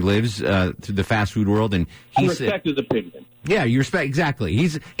certainly lives through the fast food world. And I respect his opinion. Yeah, you respect, exactly.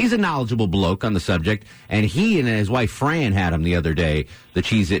 He's a knowledgeable bloke on the subject, and he and his wife Fran had him the other day, the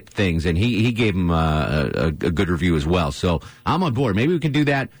Cheez-It things, and he gave him a good review as well. So I'm on board. Maybe we can do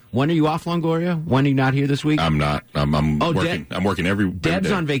that. When are you off, Longoria? When are you not here this week? I'm not. I'm working. I'm working every Deb's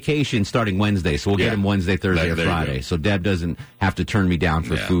day. On vacation starting Wednesday, so we'll get him Wednesday, Thursday, or Friday. So Deb doesn't have to turn me down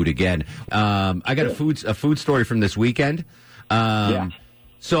for food again. I got a food story from this weekend.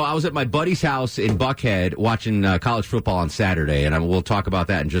 So I was at my buddy's house in Buckhead watching college football on Saturday, and we'll talk about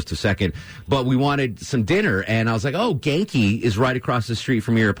that in just a second. But we wanted some dinner, and I was like, oh, Genki is right across the street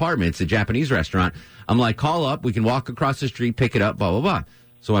from your apartment. It's a Japanese restaurant. I'm like, call up. We can walk across the street, pick it up, blah, blah, blah.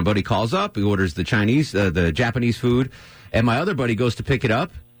 So my buddy calls up. He orders the the Japanese food, and my other buddy goes to pick it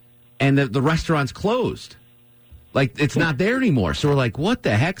up, and the restaurant's closed. Like, it's not there anymore. So we're like, what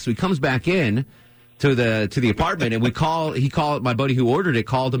the heck? So he comes back in to the apartment, and he called my buddy who ordered it,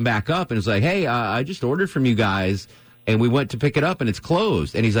 called him back up, and was like, hey, I just ordered from you guys, and we went to pick it up, and it's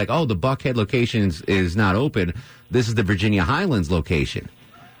closed. And he's like, oh, the Buckhead location is not open. This is the Virginia Highlands location.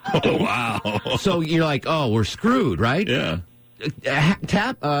 Oh, wow. So you're like, oh, we're screwed, right? Yeah.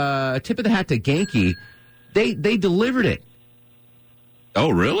 Tip of the hat to Genki. They delivered it.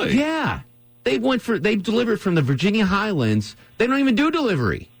 Oh, really? Yeah. They delivered from the Virginia Highlands. They don't even do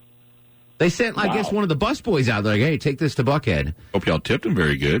delivery. They sent, I guess, one of the busboys out there, like, hey, take this to Buckhead. Hope y'all tipped him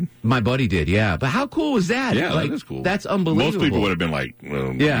very good. My buddy did, yeah. But how cool was that? Yeah, that is cool. That's unbelievable. Most people would have been like,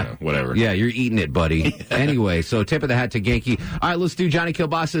 well, whatever. Yeah, you're eating it, buddy. Anyway, so tip of the hat to Genki. All right, let's do Johnny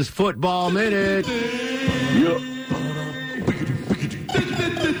Kilbasa's Football Minute.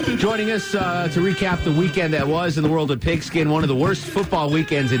 Joining us to recap the weekend that was in the world of pigskin, one of the worst football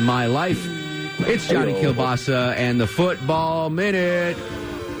weekends in my life. It's Johnny Kilbasa and the Football Minute.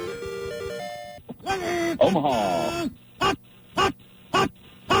 Omaha.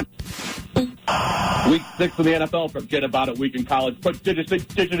 Week 6 in the NFL, forget about it. Week in college,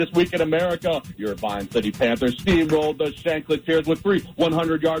 prestigious week in America. Your Vine City Panthers steamrolled the Shanklin Tears with 3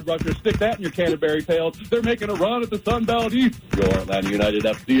 100-yard rushers. Stick that in your Canterbury Tales. They're making a run at the Sun Belt East. Your Atlanta United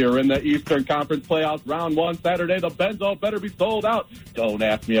FC are in the Eastern Conference Playoffs. Round 1 Saturday. The Benzo better be sold out. Don't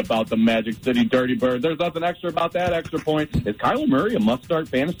ask me about the Magic City Dirty Bird. There's nothing extra about that extra point. Is Kyler Murray a must-start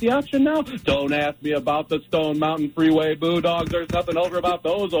fantasy option now? Don't ask me about the Stone Mountain Freeway Bulldogs. There's nothing over about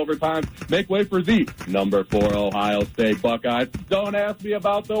those overtimes. Make way for Z. Number 4 Ohio State Buckeyes. Don't ask me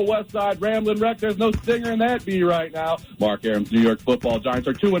about the West Side Ramblin' Wreck. There's no stinger in that B right now. Mark Aram's New York Football Giants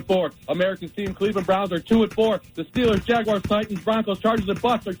are 2-4. America's team Cleveland Browns are 2-4. The Steelers, Jaguars, Titans, Broncos, Chargers, and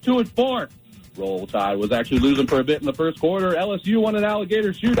Bucs are 2-4. Roll Tide was actually losing for a bit in the first quarter. LSU won an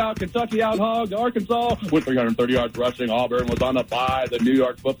alligator shootout. Kentucky outhogged Arkansas with 330 yards rushing. Auburn was on a bye. The New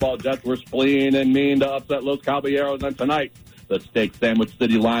York Football Jets were spleen and mean to upset Los Caballeros. And tonight, the Steak Sandwich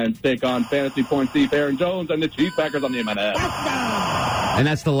City Lions take on Fantasy Point Steve Aaron Jones and the Chiefs Packers on the M&S. And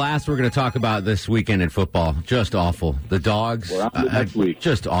that's the last we're going to talk about this weekend in football. Just awful. The Dogs, we're on to next week.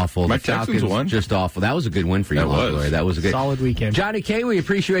 Just awful. My the Falcons Texans won. Just awful. That was a good win for you, Longoria. That was a good solid weekend. Johnny K, we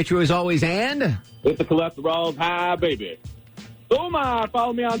appreciate you as always, and with the cholesterol's high, baby. So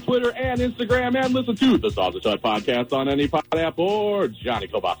follow me on Twitter and Instagram and listen to the Sausage Hut Podcast on any pod app or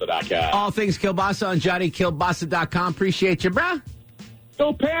JohnnyKilbasa.com. All things Kilbasa on JohnnyKilbasa.com. Appreciate you, bruh.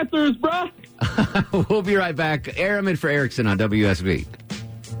 Go Panthers, bruh. We'll be right back. Airman for Erickson on WSB.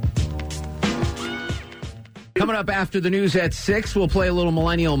 Coming up after the news at 6, we'll play a little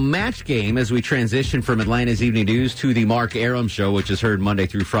millennial match game as we transition from Atlanta's Evening News to the Mark Aram Show, which is heard Monday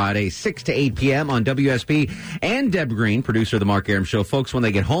through Friday, 6 to 8 p.m. on WSB. And Deb Green, producer of the Mark Aram Show. Folks, when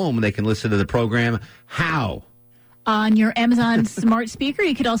they get home, they can listen to the program. How? On your Amazon smart speaker.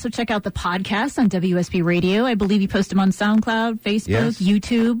 You could also check out the podcast on WSB Radio. I believe you post them on SoundCloud, Facebook,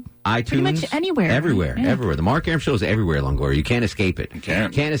 YouTube. iTunes. Pretty much anywhere. Everywhere. Yeah. Everywhere. The Mark Aram Show is everywhere, Longoria. You can't escape it. You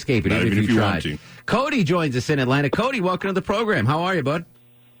can't. Can't escape it, Not even if you want tried. to. Cody joins us in Atlanta. Cody, welcome to the program. How are you, bud?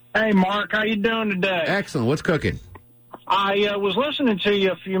 Hey, Mark. How you doing today? Excellent. What's cooking? I was listening to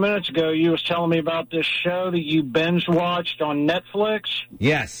you a few minutes ago. You was telling me about this show that you binge watched on Netflix.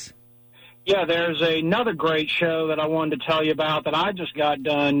 Yes. Yeah, there's another great show that I wanted to tell you about that I just got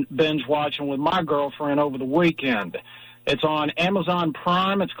done binge watching with my girlfriend over the weekend. It's on Amazon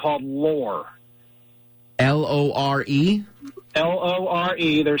Prime. It's called Lore. L-O-R-E?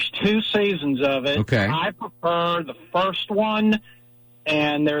 L-O-R-E. There's 2 seasons of it. Okay. I prefer the first one,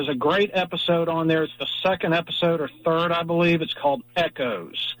 and there's a great episode on there. It's the second episode or third, I believe. It's called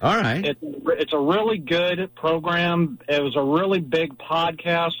Echoes. All right. It's a really good program. It was a really big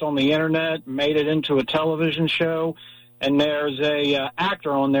podcast on the Internet, made it into a television show. And there's a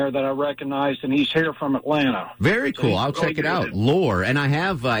actor on there that I recognized, and he's here from Atlanta. Very cool. I'll check it out. Lore. And I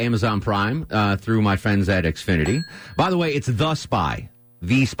have Amazon Prime through my friends at Xfinity. By the way, it's The Spy.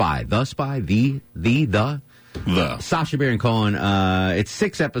 The Spy. The Spy. The. Sacha Baron Cohen. It's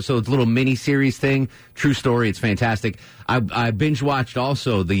 6 episodes, little mini-series thing. True story. It's fantastic. I binge-watched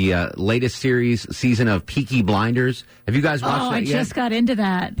also the latest season of Peaky Blinders. Have you guys watched that yet? I just got into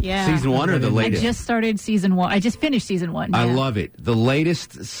that. Yeah. Season 1 or the latest? I just started season 1. I just finished season 1. I yeah. love it. The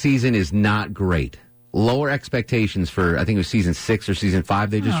latest season is not great. Lower expectations for, I think it was season 6 or season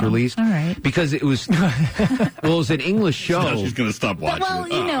 5 they just released. All right. Because it was, it was an English show. No, she's going to stop watching. Well,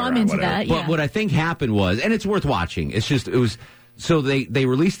 I'm into that. Yeah. But what I think happened was, and it's worth watching. It's just, it was, so they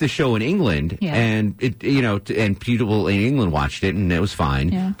released the show in England, and it, and people in England watched it, and it was fine.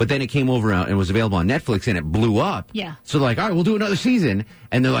 Yeah. But then it came over and was available on Netflix, and it blew up. Yeah. So all right, we'll do another season,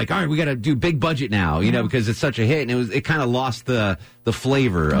 and they're like, all right, we got to do big budget now, because it's such a hit, and it kind of lost the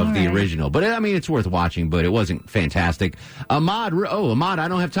flavor of the original. But I mean, it's worth watching, but it wasn't fantastic. Ahmad, I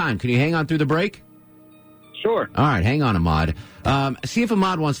don't have time. Can you hang on through the break? Sure. All right, hang on, Ahmad. See if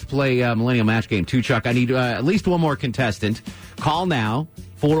Ahmad wants to play Millennial Match Game 2, Chuck. I need at least one more contestant. Call now,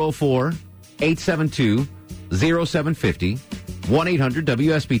 404-872-0750,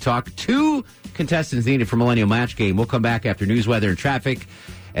 1-800-WSB Talk. 2 contestants needed for Millennial Match Game. We'll come back after news, weather, and traffic,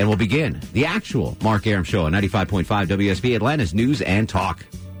 and we'll begin the actual Mark Arum Show on 95.5 WSB, Atlanta's News and Talk.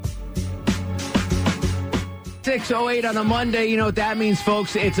 6:08 on a Monday. You know what that means,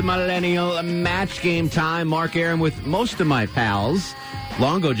 folks. It's a Millennial Match Game time. Mark Arum with most of my pals.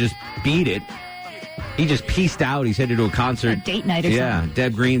 Longo just beat it. He just pieced out. He's headed to a concert. A date night or something. Yeah,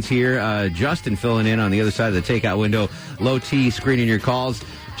 Deb Green's here. Justin filling in on the other side of the takeout window. Low T screening your calls.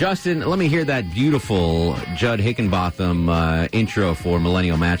 Justin, let me hear that beautiful Judd Hickenbotham intro for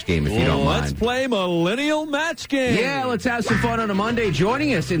Millennial Match Game, if you don't mind. Let's play Millennial Match Game. Yeah, let's have some fun on a Monday.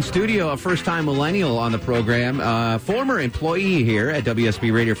 Joining us in studio, a first-time millennial on the program, former employee here at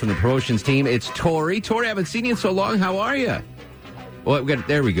WSB Radio from the promotions team. It's Tori. Tori, I haven't seen you in so long. How are you? Well,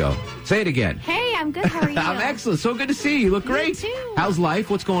 there we go. Say it again. Hey, I'm good. How are you? I'm excellent. So good to see you. You look great. You too. How's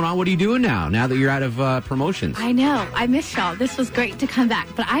life? What's going on? What are you doing now that you're out of promotions? I know. I missed y'all. This was great to come back.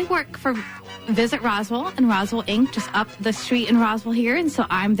 But I work for Visit Roswell and Roswell Inc., just up the street in Roswell here. And so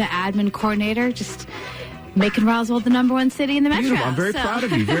I'm the admin coordinator, just making Roswell the #1 city in the metro. Beautiful. I'm very proud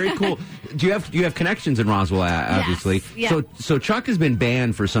of you. Very cool. Do you have connections in Roswell, obviously? Yes. Yeah. So Chuck has been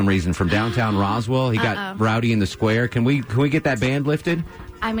banned for some reason from downtown Roswell. He got rowdy in the square. Can we get that ban lifted?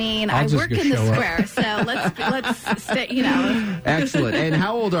 I mean, I work in the square, so let's stay, Excellent. And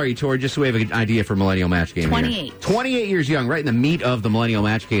how old are you, Tori? Just so we have an idea for Millennial Match Game 28. here. 28 years young, right in the meat of the Millennial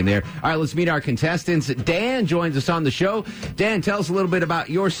Match Game there. All right, let's meet our contestants. Dan joins us on the show. Dan, tell us a little bit about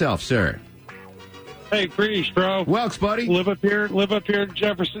yourself, sir. Hey, Preach, bro. Welks, buddy. Live up here in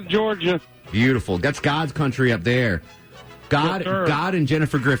Jefferson, Georgia. Beautiful. That's God's country up there. God and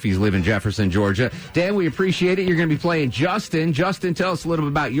Jennifer Griffey's live in Jefferson, Georgia. Dan, we appreciate it. You're going to be playing Justin. Justin, tell us a little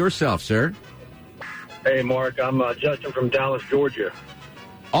bit about yourself, sir. Hey, Mark. I'm Justin from Dallas, Georgia.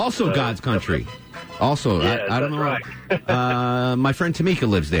 Also God's country. Also, yeah, I don't know. Right. My friend Tamika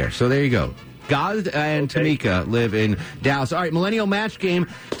lives there, so there you go. God and Tamika live in Dallas. All right, Millennial Match Game.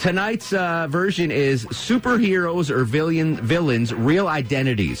 Tonight's version is superheroes or villains' real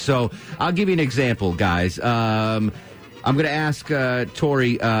identities. So I'll give you an example, guys. I'm going to ask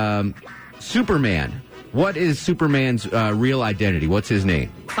Tori, Superman. What is Superman's real identity? What's his name?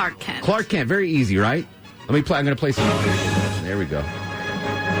 Clark Kent. Clark Kent. Very easy, right? Let me play. I'm going to play some. There we go.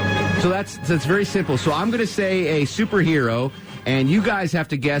 So that's very simple. So I'm going to say a superhero, and you guys have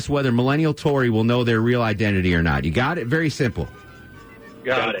to guess whether Millennial Tori will know their real identity or not. You got it? Very simple.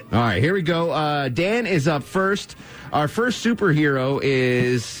 Got it. All right, here we go. Dan is up first. Our first superhero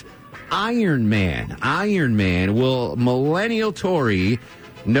is Iron Man. Iron Man. Will Millennial Tori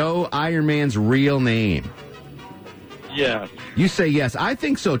know Iron Man's real name? Yes. You say yes. I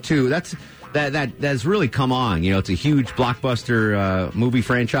think so too. That's really come on. It's a huge blockbuster movie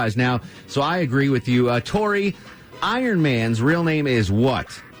franchise now. So I agree with you. Tori, Iron Man's real name is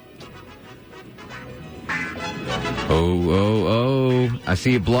what? Oh. I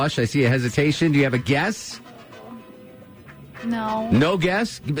see a blush. I see a hesitation. Do you have a guess? No. No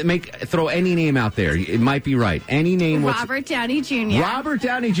guess? Throw any name out there. It might be right. Any name. Robert Downey Jr. Robert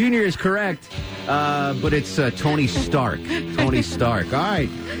Downey Jr. is correct, but it's Tony Stark. Tony Stark. All right.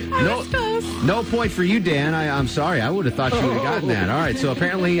 No point for you, Dan. I'm sorry. I would have thought she would have gotten that. All right. So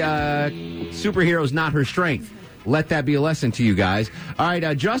apparently, superhero's not her strength. Let that be a lesson to you guys. All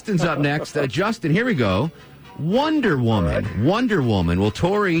right. Justin's up next. Justin, here we go. Wonder Woman. Right. Wonder Woman. Will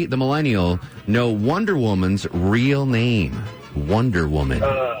Tori, the millennial, know Wonder Woman's real name? Wonder Woman.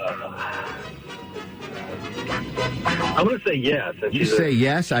 I'm going to say yes. You say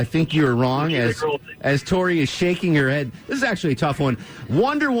yes? I think you're wrong as Tori is shaking her head. This is actually a tough one.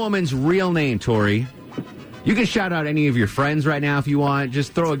 Wonder Woman's real name, Tori. You can shout out any of your friends right now if you want.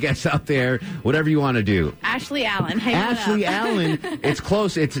 Just throw a guess out there, whatever you want to do. Ashley Allen. Ashley Allen. It's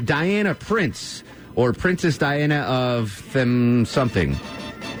close. It's Diana Prince. Or Princess Diana of them something.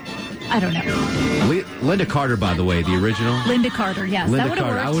 I don't know. Linda Carter, by the way, the original. Linda Carter, yes. Linda that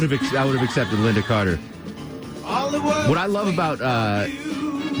Carter. I would have accepted Linda Carter. What I love about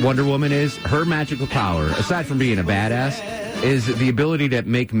Wonder Woman is her magical power, aside from being a badass, is the ability to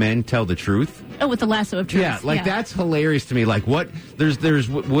make men tell the truth. Oh, with the lasso of truth. Yeah, that's hilarious to me. Like, what? There's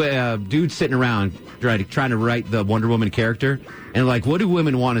dudes sitting around trying to write the Wonder Woman character, and like, what do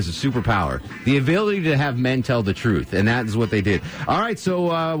women want as a superpower? The ability to have men tell the truth, and that is what they did. All right,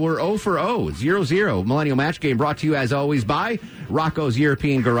 so we're 0 for 0. Millennial Match Game brought to you, as always, by Rocco's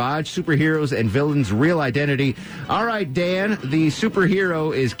European Garage, Superheroes and Villains' Real Identity. All right, Dan, the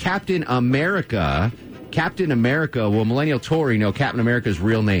superhero is Captain America. Captain America. Will Millennial Tori know Captain America's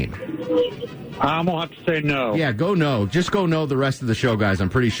real name? I'm going to have to say no. Yeah, go no. Just go no the rest of the show, guys. I'm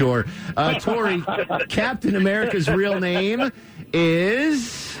pretty sure. Tori, Captain America's real name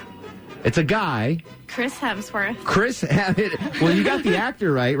is... It's a guy. Chris Hemsworth. Well, you got the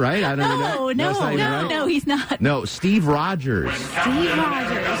actor right? I don't know. No, he's not. No, Steve Rogers. Steve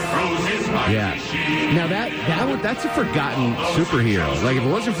Rogers. Yeah. Now, that's a forgotten superhero. Like, if it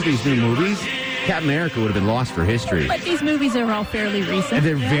wasn't for these new movies... Captain America would have been lost for history. But these movies are all fairly recent. And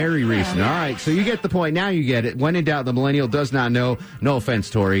they're very recent. All right, so you get the point. Now you get it. When in doubt, the millennial does not know. No offense,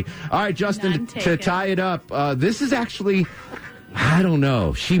 Tori. All right, Justin, to tie it up, this is actually, I don't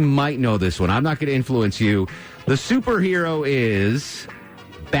know. She might know this one. I'm not going to influence you. The superhero is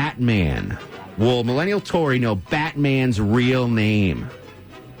Batman. Will Millennial Tori know Batman's real name?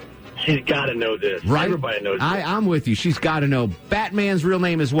 She's got to know this. Right? Everybody knows this. I'm with you. She's got to know. Batman's real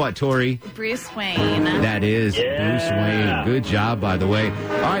name is what, Tori? Bruce Wayne. That is Bruce Wayne. Good job, by the way.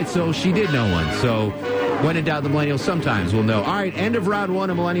 All right, so she did know one. So when in doubt, the millennial sometimes will know. All right, end of round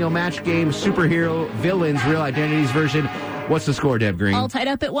one, a millennial match game, superhero, villains, real identities version. What's the score, Deb Green? All tied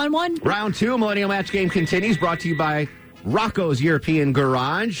up at 1-1. Round two, a millennial match game continues, brought to you by Rocco's European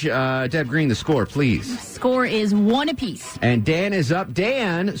Garage. Deb Green, the score, please. Score is 1 apiece. And Dan is up.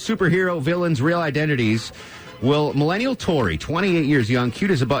 Dan, superhero, villains, real identities. Will Millennial Tori, 28 years young,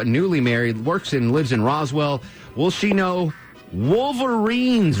 cute as a button, newly married, works and lives in Roswell. Will she know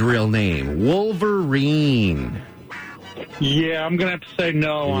Wolverine's real name? Wolverine. Yeah, I'm going to have to say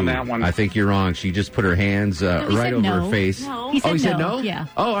no on that one. I think you're wrong. She just put her hands right over her face. No. He said no? Yeah.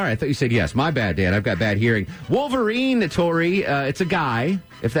 Oh, all right. I thought you said yes. My bad, Dan. I've got bad hearing. Wolverine, Tori. It's a guy,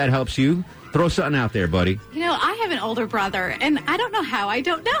 if that helps you. Throw something out there, buddy. You know, I have an older brother, and I don't know how I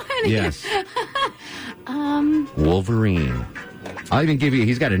don't know any. Yes. Wolverine. I'll even give you,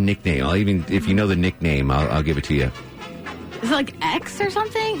 he's got a nickname. If you know the nickname, I'll give it to you. Is it like X or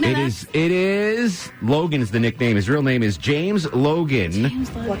something? No, It is. Logan's the nickname. His real name is James Logan.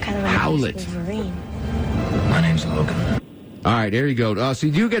 What kind of Howlett. Wolverine? My name's Logan. All right, there you go. So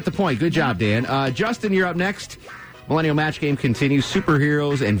you do get the point. Good job, Dan. Justin, you're up next. Millennial Match Game continues.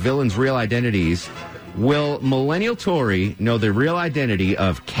 Superheroes and villains' real identities. Will Millennial Tori know the real identity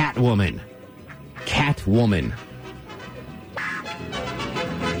of Catwoman? Catwoman.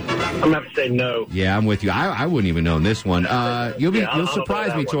 I'm going to have to say no. Yeah, I'm with you. I wouldn't even know this one. You'll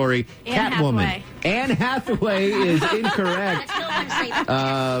surprise me, Tori. Catwoman. Anne Hathaway is incorrect.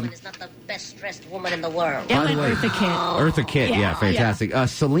 Is not the best dressed woman in the world. By the way, Eartha Kitt. Yeah, fantastic.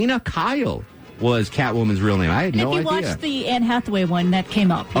 Selena Kyle was Catwoman's real name. I had no idea. If you watched the Anne Hathaway one, that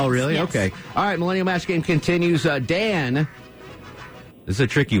came up. Oh, really? Yes. Okay. All right, Millennial Match Game continues. Dan, this is a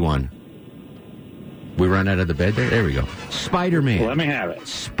tricky one. We run out of the bed there? There we go. Spider-Man. Let me have it.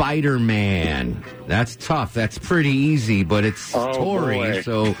 Spider-Man. That's tough. That's pretty easy, but it's Tori, boy.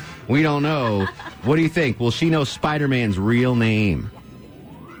 So we don't know. What do you think? Will she know Spider-Man's real name?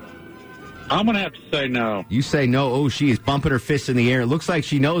 I'm going to have to say no. You say no. Oh, she is bumping her fists in the air. It looks like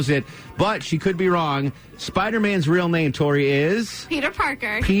she knows it, but she could be wrong. Spider-Man's real name, Tori, is? Peter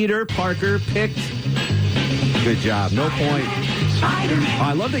Parker. Peter Parker picked. Good job. No point. Oh,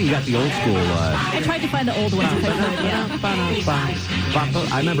 I love that you got the old school. I tried to find the old ones.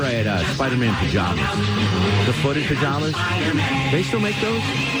 I remember I had Spider-Man pajamas. The footed pajamas. They still make those?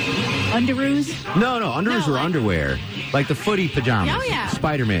 Underoos? No, underoos were underwear. Like the footy pajamas. Oh, yeah.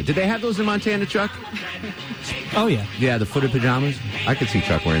 Spider-Man. Did they have those in Montana, Chuck? Oh, yeah. Yeah, the footed pajamas. I could see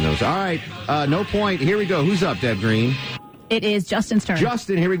Chuck wearing those. All right, no point. Here we go. Who's up, Deb Green? It is Justin's turn.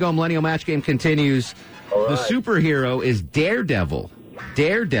 Justin, here we go. Millennial Match Game continues. All right. The superhero is Daredevil.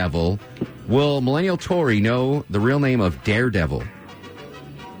 Daredevil. Will Millennial Tori know the real name of Daredevil?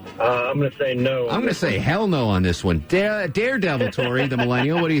 I'm going to say no. I'm going to say hell no on this one. Daredevil, Tori, the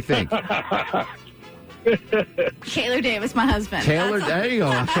Millennial. What do you think? Taylor Davis, my husband. Taylor, there you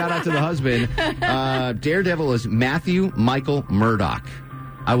go. Shout out to the husband. Daredevil is Matthew Michael Murdock.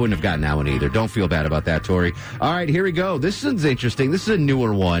 I wouldn't have gotten that one either. Don't feel bad about that, Tori. All right, here we go. This is interesting. This is a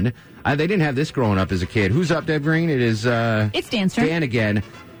newer one. They didn't have this growing up as a kid. Who's up, Deb Green? It is it's Dan's turn. Dan again.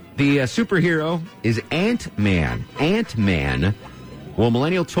 The superhero is Ant-Man. Ant-Man. Will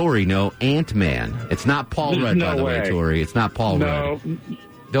Millennial Tori know Ant-Man? It's not Paul Rudd, by the way, Tori. It's not Paul Rudd.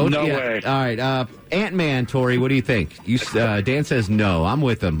 No way. All right, Ant-Man, Tori, what do you think? Dan says no. I'm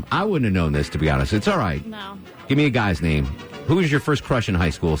with him. I wouldn't have known this, to be honest. It's all right. No. Give me a guy's name. Who was your first crush in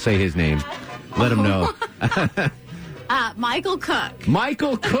high school? Say his name. Let him know. Michael Cook.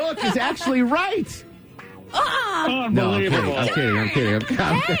 Michael Cook is actually right. No, I'm kidding. I'm kidding.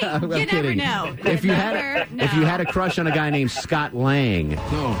 Never know. If you had a crush on a guy named Scott Lang,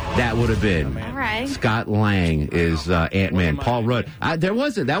 that would have been. All right. Scott Lang is Ant-Man. Paul Rudd. That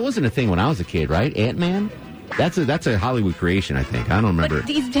wasn't a thing when I was a kid, right? Ant-Man. That's a Hollywood creation, I think. I don't remember. But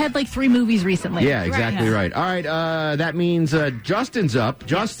he's had like 3 movies recently. Yeah, exactly right. All right, that means Justin's up.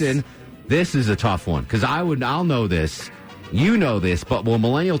 Justin, this is a tough one because I'll know this. You know this, but will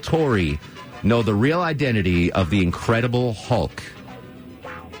Millennial Tori know the real identity of the Incredible Hulk?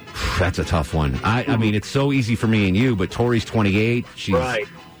 That's a tough one. I mean, it's so easy for me and you, but Tori's 28.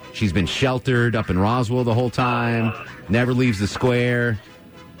 She's been sheltered up in Roswell the whole time. Never leaves the square.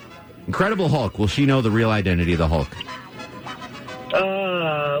 Incredible Hulk. Will she know the real identity of the Hulk?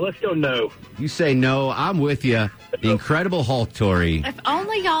 Let's go no. You say no. I'm with you. The Incredible Hulk, Tori. If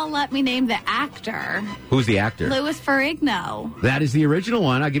only y'all let me name the actor. Who's the actor? Louis Ferrigno. That is the original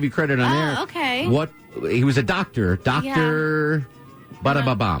one. I'll give you credit on there. Oh, okay. What? He was a doctor. Dr.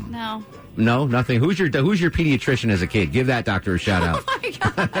 Bada-ba-bum. No, nothing. Who's your pediatrician as a kid? Give that doctor a shout out. Oh, my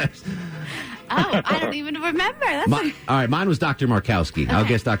gosh. I don't even remember. All right, mine was Dr. Markowski. Okay. I'll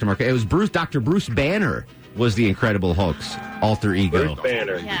guess Dr. Markowski. It was Dr. Bruce Banner was the Incredible Hulk's alter ego. Bruce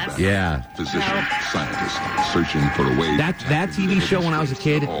Banner. Yes. Yeah. Physician, scientist, searching for a way. That TV show when I was a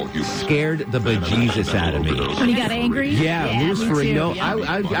kid scared the bejesus out of me. When he got angry? Yeah, Lou Ferrigno.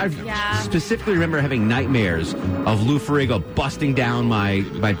 I specifically remember having nightmares of Lou Ferrigno busting down my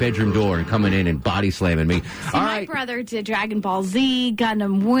bedroom door and coming in and body slamming me. My brother did Dragon Ball Z,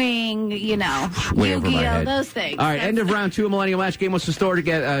 Gundam Wing, Way over my Yu-Gi-Oh, head. those things. All right, end of round 2 of Millennial Match Game. What's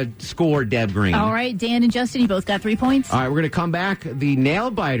the score, Deb Green? All right, Dan and Justin, you both got 3 points. All right, we're going to come back. The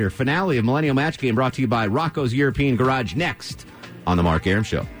nail-biter finale of Millennial Match Game brought to you by Rocco's European Garage next on The Mark Arum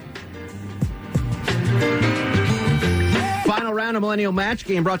Show. Final round of Millennial Match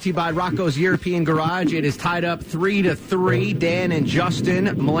Game brought to you by Rocco's European Garage. It is tied up 3-3. Dan and Justin,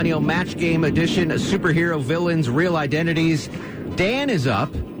 Millennial Match Game edition, superhero villains, real identities. Dan is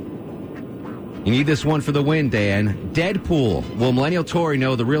up. You need this one for the win, Dan. Deadpool. Will Millennial Tori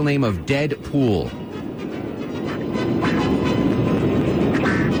know the real name of Deadpool?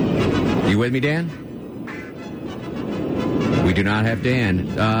 You with me, Dan? We do not have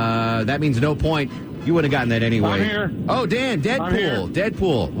Dan. That means no point. You would have gotten that anyway. I'm here. Oh, Dan, Deadpool.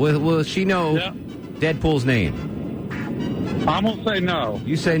 Deadpool. Will she know Deadpool's name? I'm going to say no.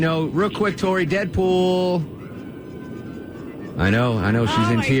 You say no. Real quick, Tori. Deadpool. I know. She's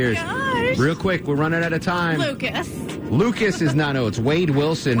in tears. Gosh. Real quick. We're running out of time. Lucas is not. No, it's Wade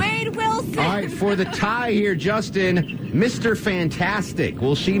Wilson. Wade Wilson. All right, for the tie here, Justin, Mr. Fantastic.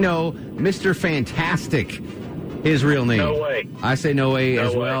 Will she know Mr. Fantastic, his real name? No way. I say no way No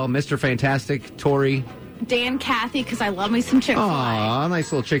as way. well. Mr. Fantastic, Tori. Dan Cathy because I love me some Chick-fil-A. Aw,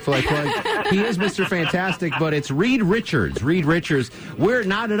 nice little Chick-fil-A plug. He is Mr. Fantastic, but it's Reed Richards. Reed Richards. We're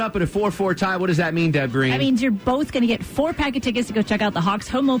knotted up at a 4-4 tie. What does that mean, Deb Green? That means you're both going to get 4-pack of tickets to go check out the Hawks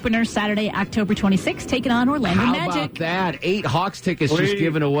home opener Saturday, October 26th, taking on Orlando How Magic. about that? 8 Hawks tickets just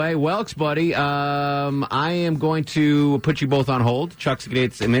given away. Welks, buddy, I am going to put you both on hold. Chuck's going to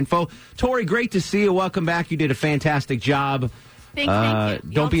get some info. Tori, great to see you. Welcome back. You did a fantastic job. Thank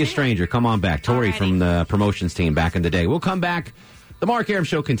you. Don't be a stranger. Come on back. Tori from the promotions team back in the day. We'll come back. The Mark Arum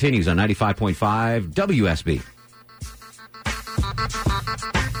Show continues on 95.5 WSB.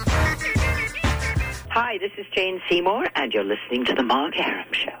 Hi, this is Jane Seymour, and you're listening to The Mark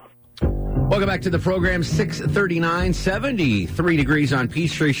Arum Show. Welcome back to the program. 6:39, 73 degrees on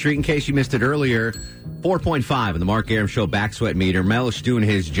Peachtree Street. In case you missed it earlier, 4.5 in the Mark Arum Show back sweat meter. Mellish doing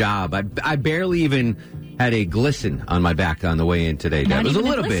his job. I barely even had a glisten on my back on the way in today, Deb. It was a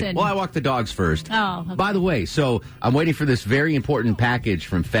little bit. Well, I walked the dogs first. Oh, okay. By the way, so I'm waiting for this very important package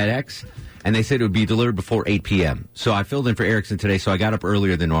from FedEx, and they said it would be delivered before 8 p.m. So I filled in for Erickson today, so I got up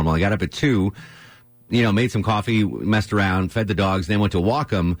earlier than normal. I got up at 2, made some coffee, messed around, fed the dogs, then went to walk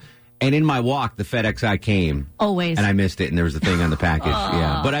them. And in my walk, the FedEx guy came. Always. And I missed it, and there was a thing on the package.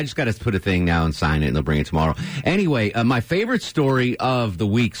 Yeah. But I just got to put a thing now and sign it, and they'll bring it tomorrow. Anyway, my favorite story of the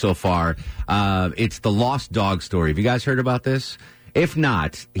week so far, it's the lost dog story. Have you guys heard about this? If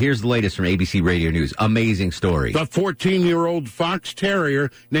not, here's the latest from ABC Radio News. Amazing story. The 14-year-old fox terrier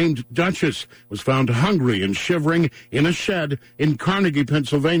named Duchess was found hungry and shivering in a shed in Carnegie,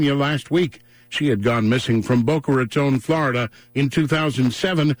 Pennsylvania last week. She had gone missing from Boca Raton, Florida in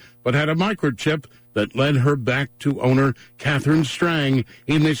 2007, but had a microchip that led her back to owner Catherine Strang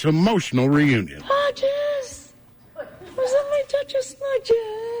in this emotional reunion. Duchess! Where's my Duchess?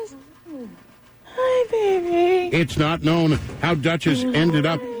 Duchess! Hi, baby. It's not known how Duchess ended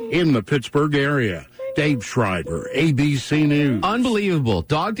up in the Pittsburgh area. Dave Schreiber, ABC News. Unbelievable.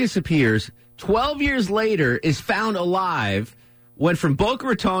 Dog disappears. 12 years later is found alive. Went from Boca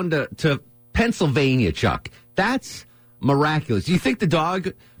Raton to Pennsylvania, Chuck. That's miraculous. Do you think the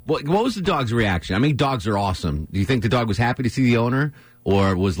dog, what was the dog's reaction? I mean, dogs are awesome. Do you think the dog was happy to see the owner?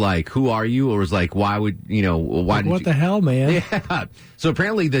 Or was like, who are you? Or was like, why would, why did what the hell, man? Yeah. So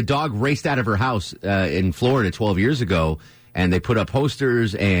apparently the dog raced out of her house in Florida 12 years ago, and they put up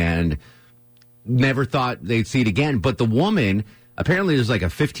posters and never thought they'd see it again. But the woman, apparently there's like a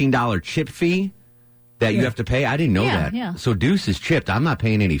 $15 chip fee that you have to pay. I didn't know that. Yeah. So Deuce is chipped. I'm not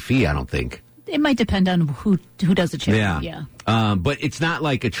paying any fee, I don't think. It might depend on who does the chip. Yeah. But it's not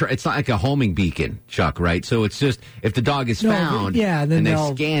like it's not like a homing beacon, Chuck, right? So it's just if the dog is found and they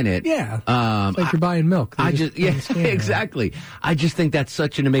scan it. Yeah. It's like you're buying milk. Exactly. I just think that's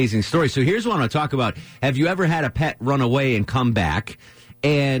such an amazing story. So here's what I want to talk about. Have you ever had a pet run away and come back?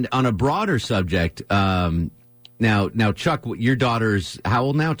 And on a broader subject, now, Chuck, your daughter's how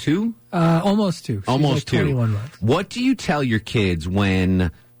old now? 2? Almost 2. She's almost like 2. 21 months. What do you tell your kids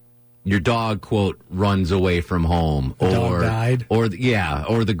when your dog, quote, runs away from home, dog died, or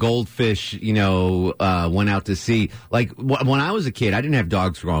the goldfish, went out to sea? Like when I was a kid, I didn't have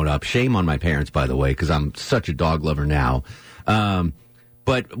dogs growing up. Shame on my parents, by the way, because I'm such a dog lover now.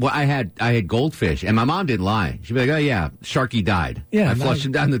 But I had goldfish, and my mom didn't lie. She'd be like, "Oh yeah, Sharky died. Yeah, I flushed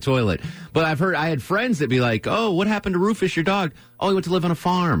him down the toilet." But I had friends that'd be like, "Oh, what happened to Rufus, your dog? Oh, he went to live on a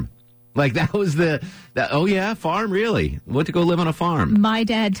farm." Like that was oh yeah, farm, really? Went to go live on a farm. My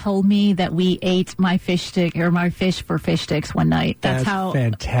dad told me that we ate my fish for fish sticks one night. That's how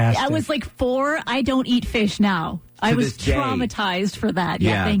fantastic. I was like 4. I don't eat fish now. I was traumatized for that.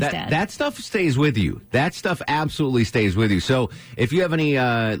 Yeah, thanks, Dad. That stuff stays with you. That stuff absolutely stays with you. So if you have any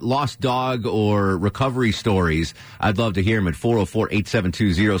lost dog or recovery stories, I'd love to hear them at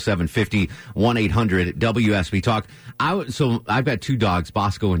 404-872-0750, 1-800-WSB Talk. So I've got 2 dogs,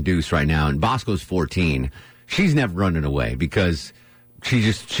 Bosco and Deuce, right now, and Bosco's 14. She's never running away because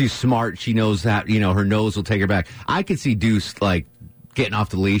she's smart. She knows that, her nose will take her back. I could see Deuce, like, getting off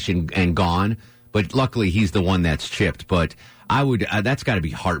the leash and gone. But luckily, he's the one that's chipped. But I would that's got to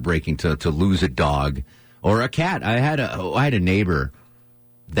be heartbreaking to lose a dog or a cat. I had a neighbor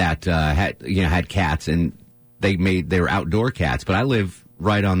that had cats, and they were outdoor cats. But I live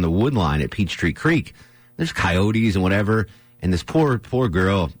right on the wood line at Peachtree Creek. There's coyotes and whatever, and this poor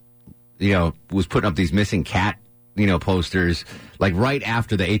girl, was putting up these missing cat posters, like right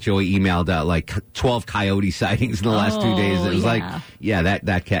after the HOA emailed out like 12 coyote sightings in the last 2 days. It was that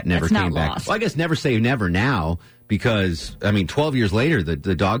cat never came back. Well, I guess never say never now, because, 12 years later,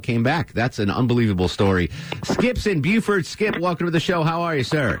 the dog came back. That's an unbelievable story. Skip's in Buford. Skip, welcome to the show. How are you,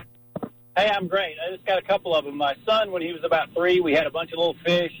 sir? Hey, I'm great. I just got a couple of them. My son, when he was about 3, we had a bunch of little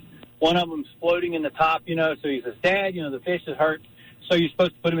fish. one of them's floating in the top, so he says, Dad, the fish is hurt. So you're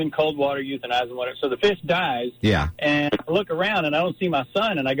supposed to put him in cold water, euthanize him, whatever. So the fish dies. Yeah. And I look around, and I don't see my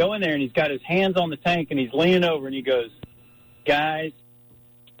son. And I go in there, and he's got his hands on the tank, and he's leaning over, and he goes, guys,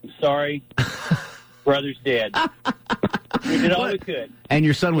 I'm sorry. Brother's dead. We did all we could. And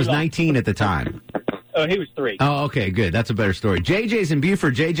your son was 19 at the time. Oh, he was 3. Oh, okay, good. That's a better story. JJ's in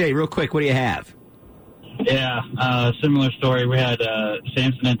Buford. JJ, real quick, what do you have? Yeah, similar story. We had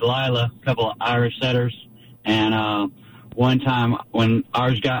Samson and Delilah, a couple of Irish setters, and one time when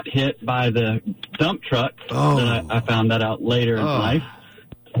ours got hit by the dump truck, that I found that out later in life,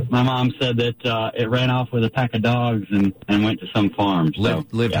 my mom said that it ran off with a pack of dogs and went to some farm.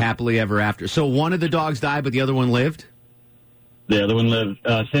 Lived happily ever after. So one of the dogs died, but the other one lived? The other one lived.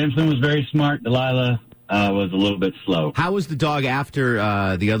 Samson was very smart. Delilah was a little bit slow. How was the dog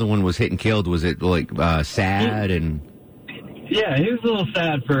after the other one was hit and killed? Was it sad and... Yeah, he was a little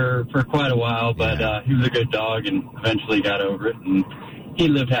sad for quite a while, but he was a good dog and eventually got over it, and he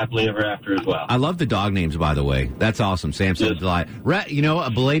lived happily ever after as well. I love the dog names, by the way. That's awesome, Samson and Delilah.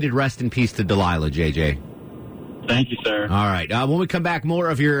 A belated rest in peace to Delilah, JJ. Thank you, sir. All right. When we come back, more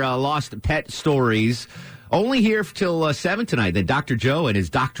of your lost pet stories. Only here till 7 tonight. Then Dr. Joe and his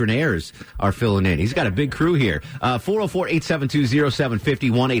doctrinaires are filling in. He's got a big crew here.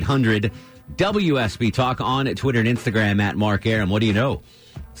 404-872-0750, 1-800-WSB Talk on Twitter and Instagram at Mark Arum. What do you know?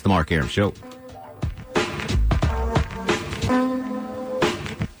 It's the Mark Arum Show.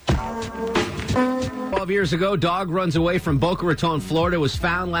 Years ago, dog runs away from Boca Raton, Florida, was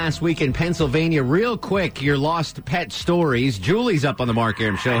found last week in Pennsylvania. Real quick, your lost pet stories. Julie's up on the Mark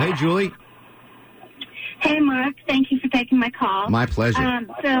Arum Show. Hey, Julie. Hey, Mark. Thank you for taking my call. My pleasure.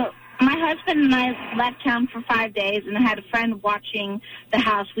 So my husband and I left town for 5 days, and I had a friend watching the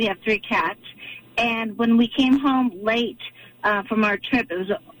house. We have 3 cats. And when we came home late from our trip, it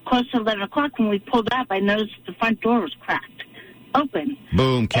was close to 11 o'clock. When we pulled up, I noticed the front door was cracked open.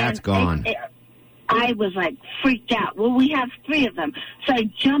 Boom, cat's gone. I was, freaked out. Well, we have 3 of them. So I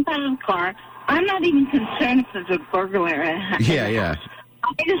jump out of the car. I'm not even concerned if there's a burglar. Yeah.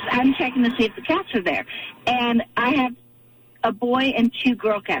 I'm checking to see if the cats are there. And I have a boy and 2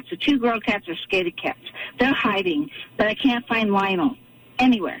 girl cats. The 2 girl cats are scaredy cats. They're hiding, but I can't find Lionel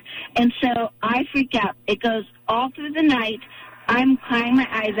anywhere. And so I freak out. It goes all through the night. I'm crying my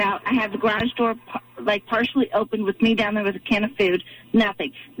eyes out. I have the garage door, partially open with me down there with a can of food.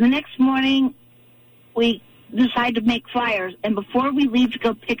 Nothing. The next morning, we decide to make flyers, and before we leave to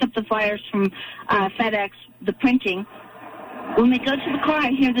go pick up the flyers from FedEx, the printing, when we go to the car, I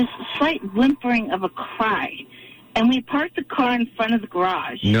hear this slight whimpering of a cry. And we parked the car in front of the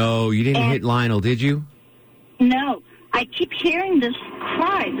garage. No, you didn't hit Lionel, did you? No. I keep hearing this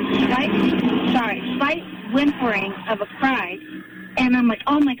cry, this slight whimpering of a cry. And I'm like,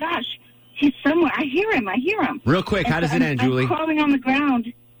 oh, my gosh, he's somewhere. I hear him. Real quick, how does it end, Julie? I'm crawling on the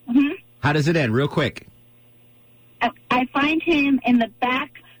ground. Mm-hmm. How does it end? Real quick. I find him in the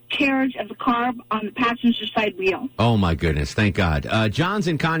back carriage of the car on the passenger side wheel. Oh, my goodness. Thank God. John's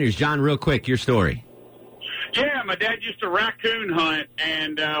in Conyers. John, real quick, your story. Yeah, my dad used to raccoon hunt,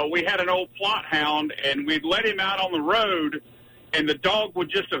 and we had an old plot hound, and we'd let him out on the road, and the dog would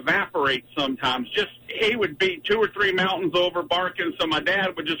just evaporate sometimes. He would be 2 or 3 mountains over barking, so my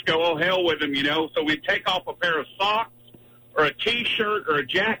dad would just go, oh, hell with him, So we'd take off a pair of socks or a T-shirt or a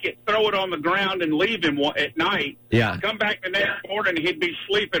jacket, throw it on the ground, and leave him at night. Yeah. Come back the next morning, he'd be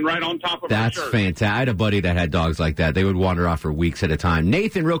sleeping right on top of That's his shirt. fantastic. I had a buddy that had dogs like that. They would wander off for weeks at a time.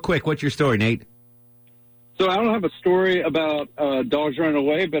 Nathan, real quick, what's your story, Nate? So I don't have a story about dogs running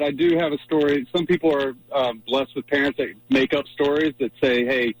away, but I do have a story. Some people are blessed with parents that make up stories that say,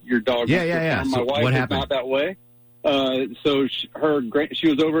 hey, your dog... Yeah. My So wife what is happened? not that way. So she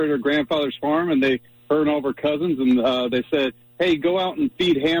was over at her grandfather's farm, and her and all of her cousins, and they said, hey, go out and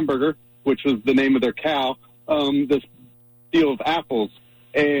feed Hamburger, which was the name of their cow, this deal of apples.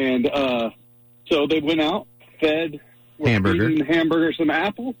 And so they went out, fed Hamburger. Hamburger some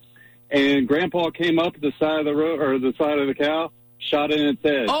apples, and Grandpa came up the side of the road, or the side of the cow, shot it in its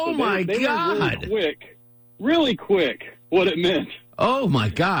head. Oh, So my they God. really quick, what it meant. Oh, my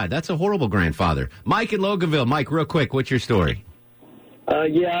God. That's a horrible grandfather. Mike in Loganville. Mike, real quick, what's your story?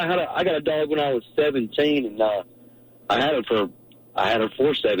 Yeah, I got a dog when I was 17, and I had her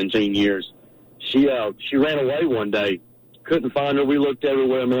for 17 years. She ran away one day. Couldn't find her. We looked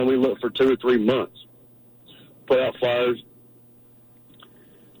everywhere, man. We looked for 2 or 3 months. Put out fires.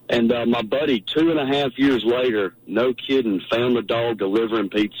 And my buddy, 2.5 years later, no kidding, found the dog delivering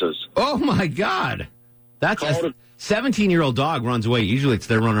pizzas. Oh, my God. That's a 17-year-old dog runs away. Usually it's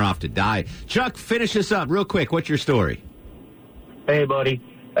they're running off to die. Chuck, finish this up real quick. What's your story? Hey, buddy.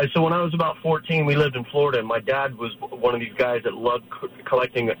 And so when I was about 14, we lived in Florida, and my dad was one of these guys that loved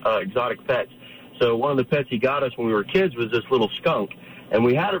collecting exotic pets. So one of the pets he got us when we were kids was this little skunk, and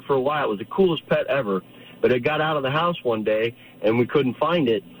we had it for a while. It was the coolest pet ever, but it got out of the house one day, and we couldn't find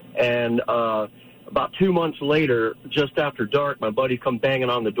it. And about 2 months later, just after dark, my buddy come banging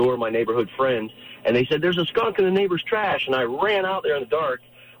on the door, my neighborhood friends, and they said, "There's a skunk in the neighbor's trash." And I ran out there in the dark,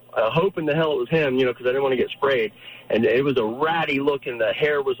 hoping the hell it was him, because I didn't want to get sprayed. And it was a ratty looking. The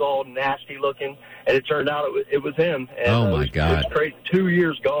hair was all nasty looking, and it turned out it was him. And, oh my God! It was crazy. 2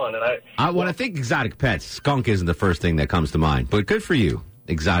 years gone, and when I think exotic pets, skunk isn't the first thing that comes to mind. But good for you,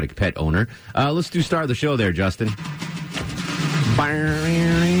 exotic pet owner. Let's do start of the show there, Justin.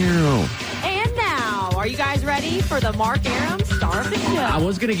 And now, are you guys ready for the Mark Arum Star of the Show? I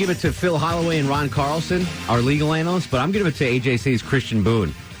was going to give it to Phil Holloway and Ron Carlson, our legal analysts, but I'm going to give it to AJC's Christian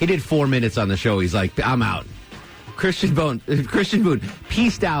Boone. He did 4 minutes on the show. He's like, I'm out. Christian Boone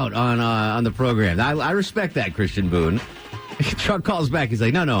pieced out on the program. I respect that, Christian Boone. Chuck calls back. He's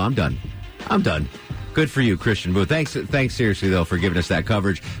like, no, I'm done. Good for you, Christian Boone. Thanks seriously, though, for giving us that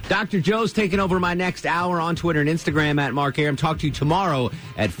coverage. Dr. Joe's taking over my next hour on Twitter and Instagram at Mark Arum. Talk to you tomorrow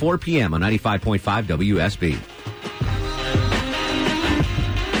at 4 p.m. on 95.5 WSB.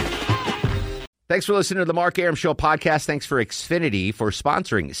 Thanks for listening to the Mark Arum Show podcast. Thanks for Xfinity for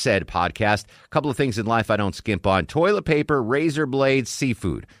sponsoring said podcast. A couple of things in life I don't skimp on. Toilet paper, razor blades,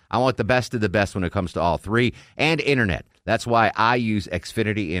 seafood. I want the best of the best when it comes to all three. And internet. That's why I use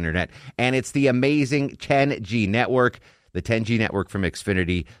Xfinity Internet. And it's the amazing 10G network. The 10G network from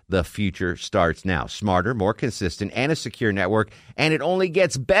Xfinity. The future starts now. Smarter, more consistent, and a secure network. And it only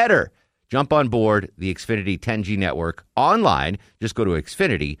gets better. Jump on board the Xfinity 10G network online. Just go to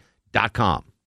Xfinity.com.